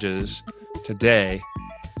 messages today.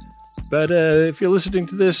 But if you're listening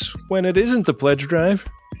to this when it isn't the pledge drive,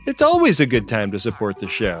 it's always a good time to support the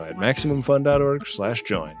show at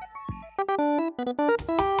MaximumFun.org/join.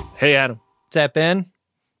 Hey, Adam. What's that, Ben?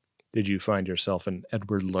 Did you find yourself an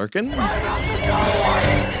Edward Larkin?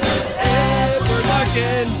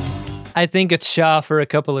 I think it's Shaw for a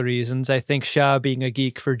couple of reasons. I think Shaw being a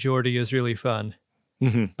geek for Geordi is really fun.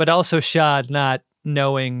 Mm-hmm. But also Shaw not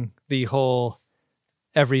knowing the whole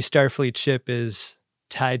every Starfleet ship is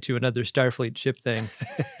tied to another Starfleet ship thing.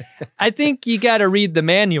 I think you got to read the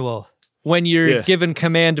manual when you're given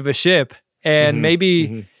command of a ship. And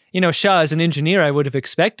maybe, Shaw as an engineer, I would have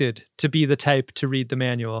expected to be the type to read the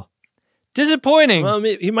manual. Disappointing. Well,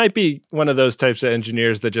 he might be one of those types of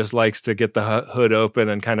engineers that just likes to get the hood open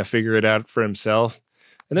and kind of figure it out for himself.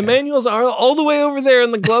 And the manuals are all the way over there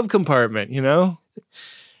in the glove compartment,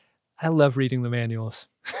 I love reading the manuals.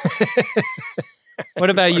 What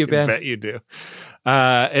about you, Ben? I bet you do.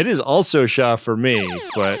 It is also Shaw for me,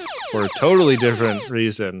 but for a totally different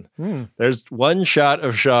reason. There's one shot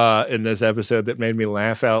of Shaw in this episode that made me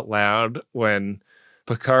laugh out loud when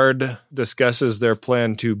Picard discusses their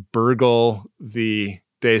plan to burgle the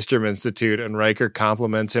Daystrom Institute, and Riker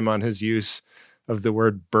compliments him on his use of the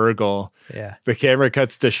word burgle. Yeah. The camera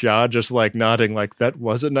cuts to Shaw just like nodding like, that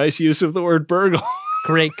was a nice use of the word burgle.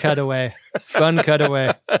 Great cutaway. Fun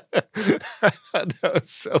cutaway. That was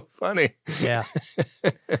so funny. Yeah.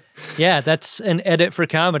 Yeah, that's an edit for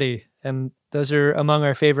comedy, and those are among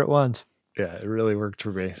our favorite ones. Yeah, it really worked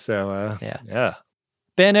for me. So, yeah.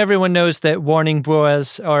 Ben, everyone knows that warning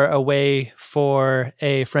buoys are a way for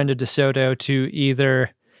a friend of DeSoto to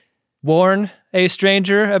either warn a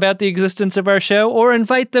stranger about the existence of our show or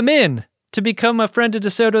invite them in to become a friend of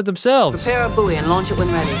DeSoto themselves. Prepare a buoy and launch it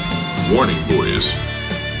when ready. Warning buoys.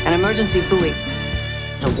 An emergency buoy.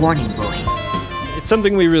 A warning buoy. It's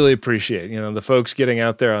something we really appreciate. The folks getting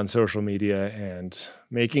out there on social media and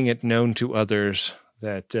making it known to others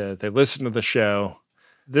that they listen to the show.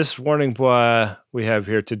 This warning buoy we have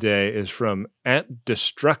here today is from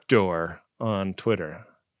 @Destructor on Twitter.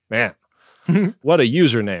 Man, what a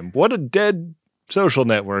username. What a dead social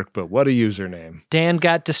network, but what a username. Dan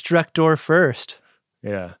got Destructor first.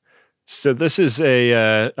 Yeah. So this is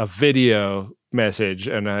a video message,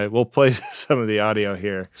 and we'll play some of the audio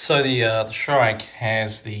here. So the Shrike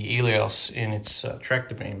has the Helios in its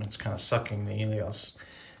tractor beam. It's kind of sucking the Helios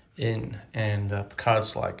in, and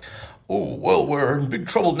Picard's like, oh, well, we're in big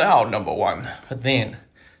trouble now, number one. But then,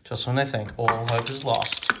 just when they think all hope is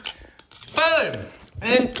lost, boom!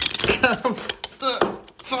 In comes the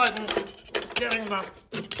Titan, getting the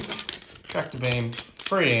tractor beam,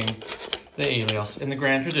 freeing the Helios in the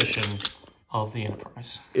grand tradition of the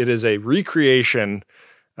Enterprise. It is a recreation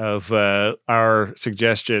of our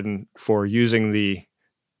suggestion for using the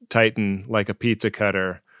Titan like a pizza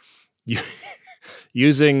cutter.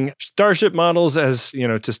 Using starship models as,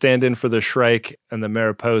 to stand in for the Shrike and the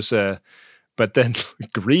Mariposa, but then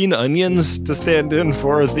green onions to stand in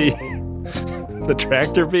for the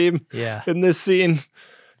tractor beam in this scene.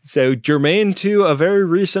 So germane to a very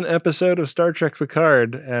recent episode of Star Trek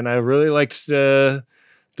Picard, and I really liked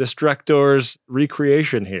Destructor's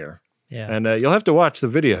recreation here. Yeah. And you'll have to watch the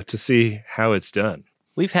video to see how it's done.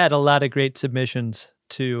 We've had a lot of great submissions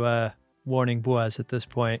to Warning Buoys at this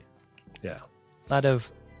point. Yeah. A lot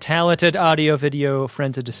of talented audio video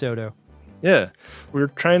friends of DeSoto. Yeah. We're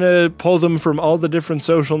trying to pull them from all the different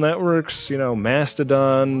social networks,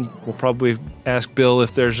 Mastodon. We'll probably ask Bill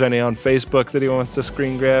if there's any on Facebook that he wants to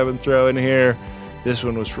screen grab and throw in here. This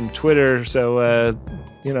one was from Twitter. So,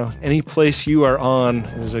 any place you are on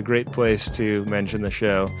is a great place to mention the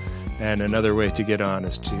show. And another way to get on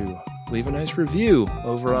is to leave a nice review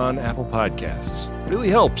over on Apple Podcasts. It really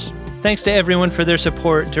helps. Thanks to everyone for their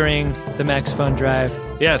support during the Max Fun Drive.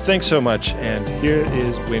 Yeah, thanks so much. And here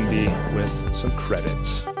is Wendy with some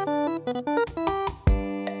credits.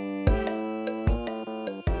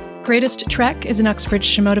 Greatest Trek is an Uxbridge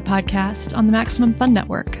Shimoda podcast on the Maximum Fun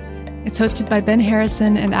Network. It's hosted by Ben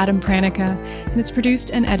Harrison and Adam Pranica, and it's produced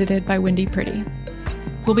and edited by Wendy Pretty.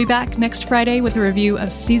 We'll be back next Friday with a review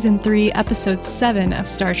of Season 3, Episode 7 of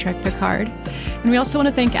Star Trek Picard. And we also want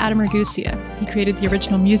to thank Adam Ragusia. He created the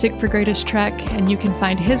original music for Greatest Trek, and you can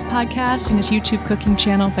find his podcast and his YouTube cooking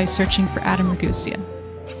channel by searching for Adam Ragusia.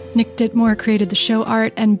 Nick Ditmore created the show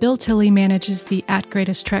art, and Bill Tilley manages the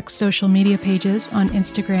 @GreatestTrek social media pages on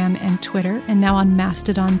Instagram and Twitter, and now on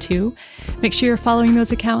Mastodon too. Make sure you're following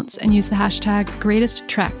those accounts and use the hashtag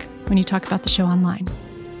 #GreatestTrek when you talk about the show online.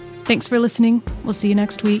 Thanks for listening. We'll see you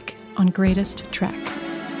next week on Greatest Trek.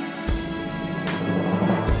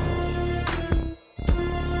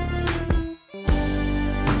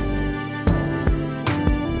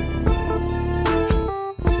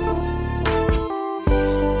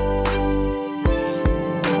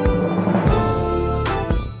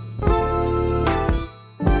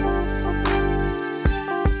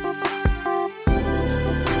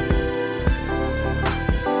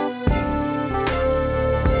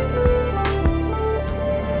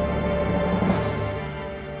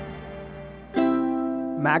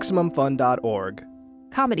 MaximumFun.org.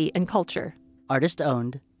 Comedy and culture. Artist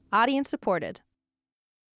owned. Audience supported.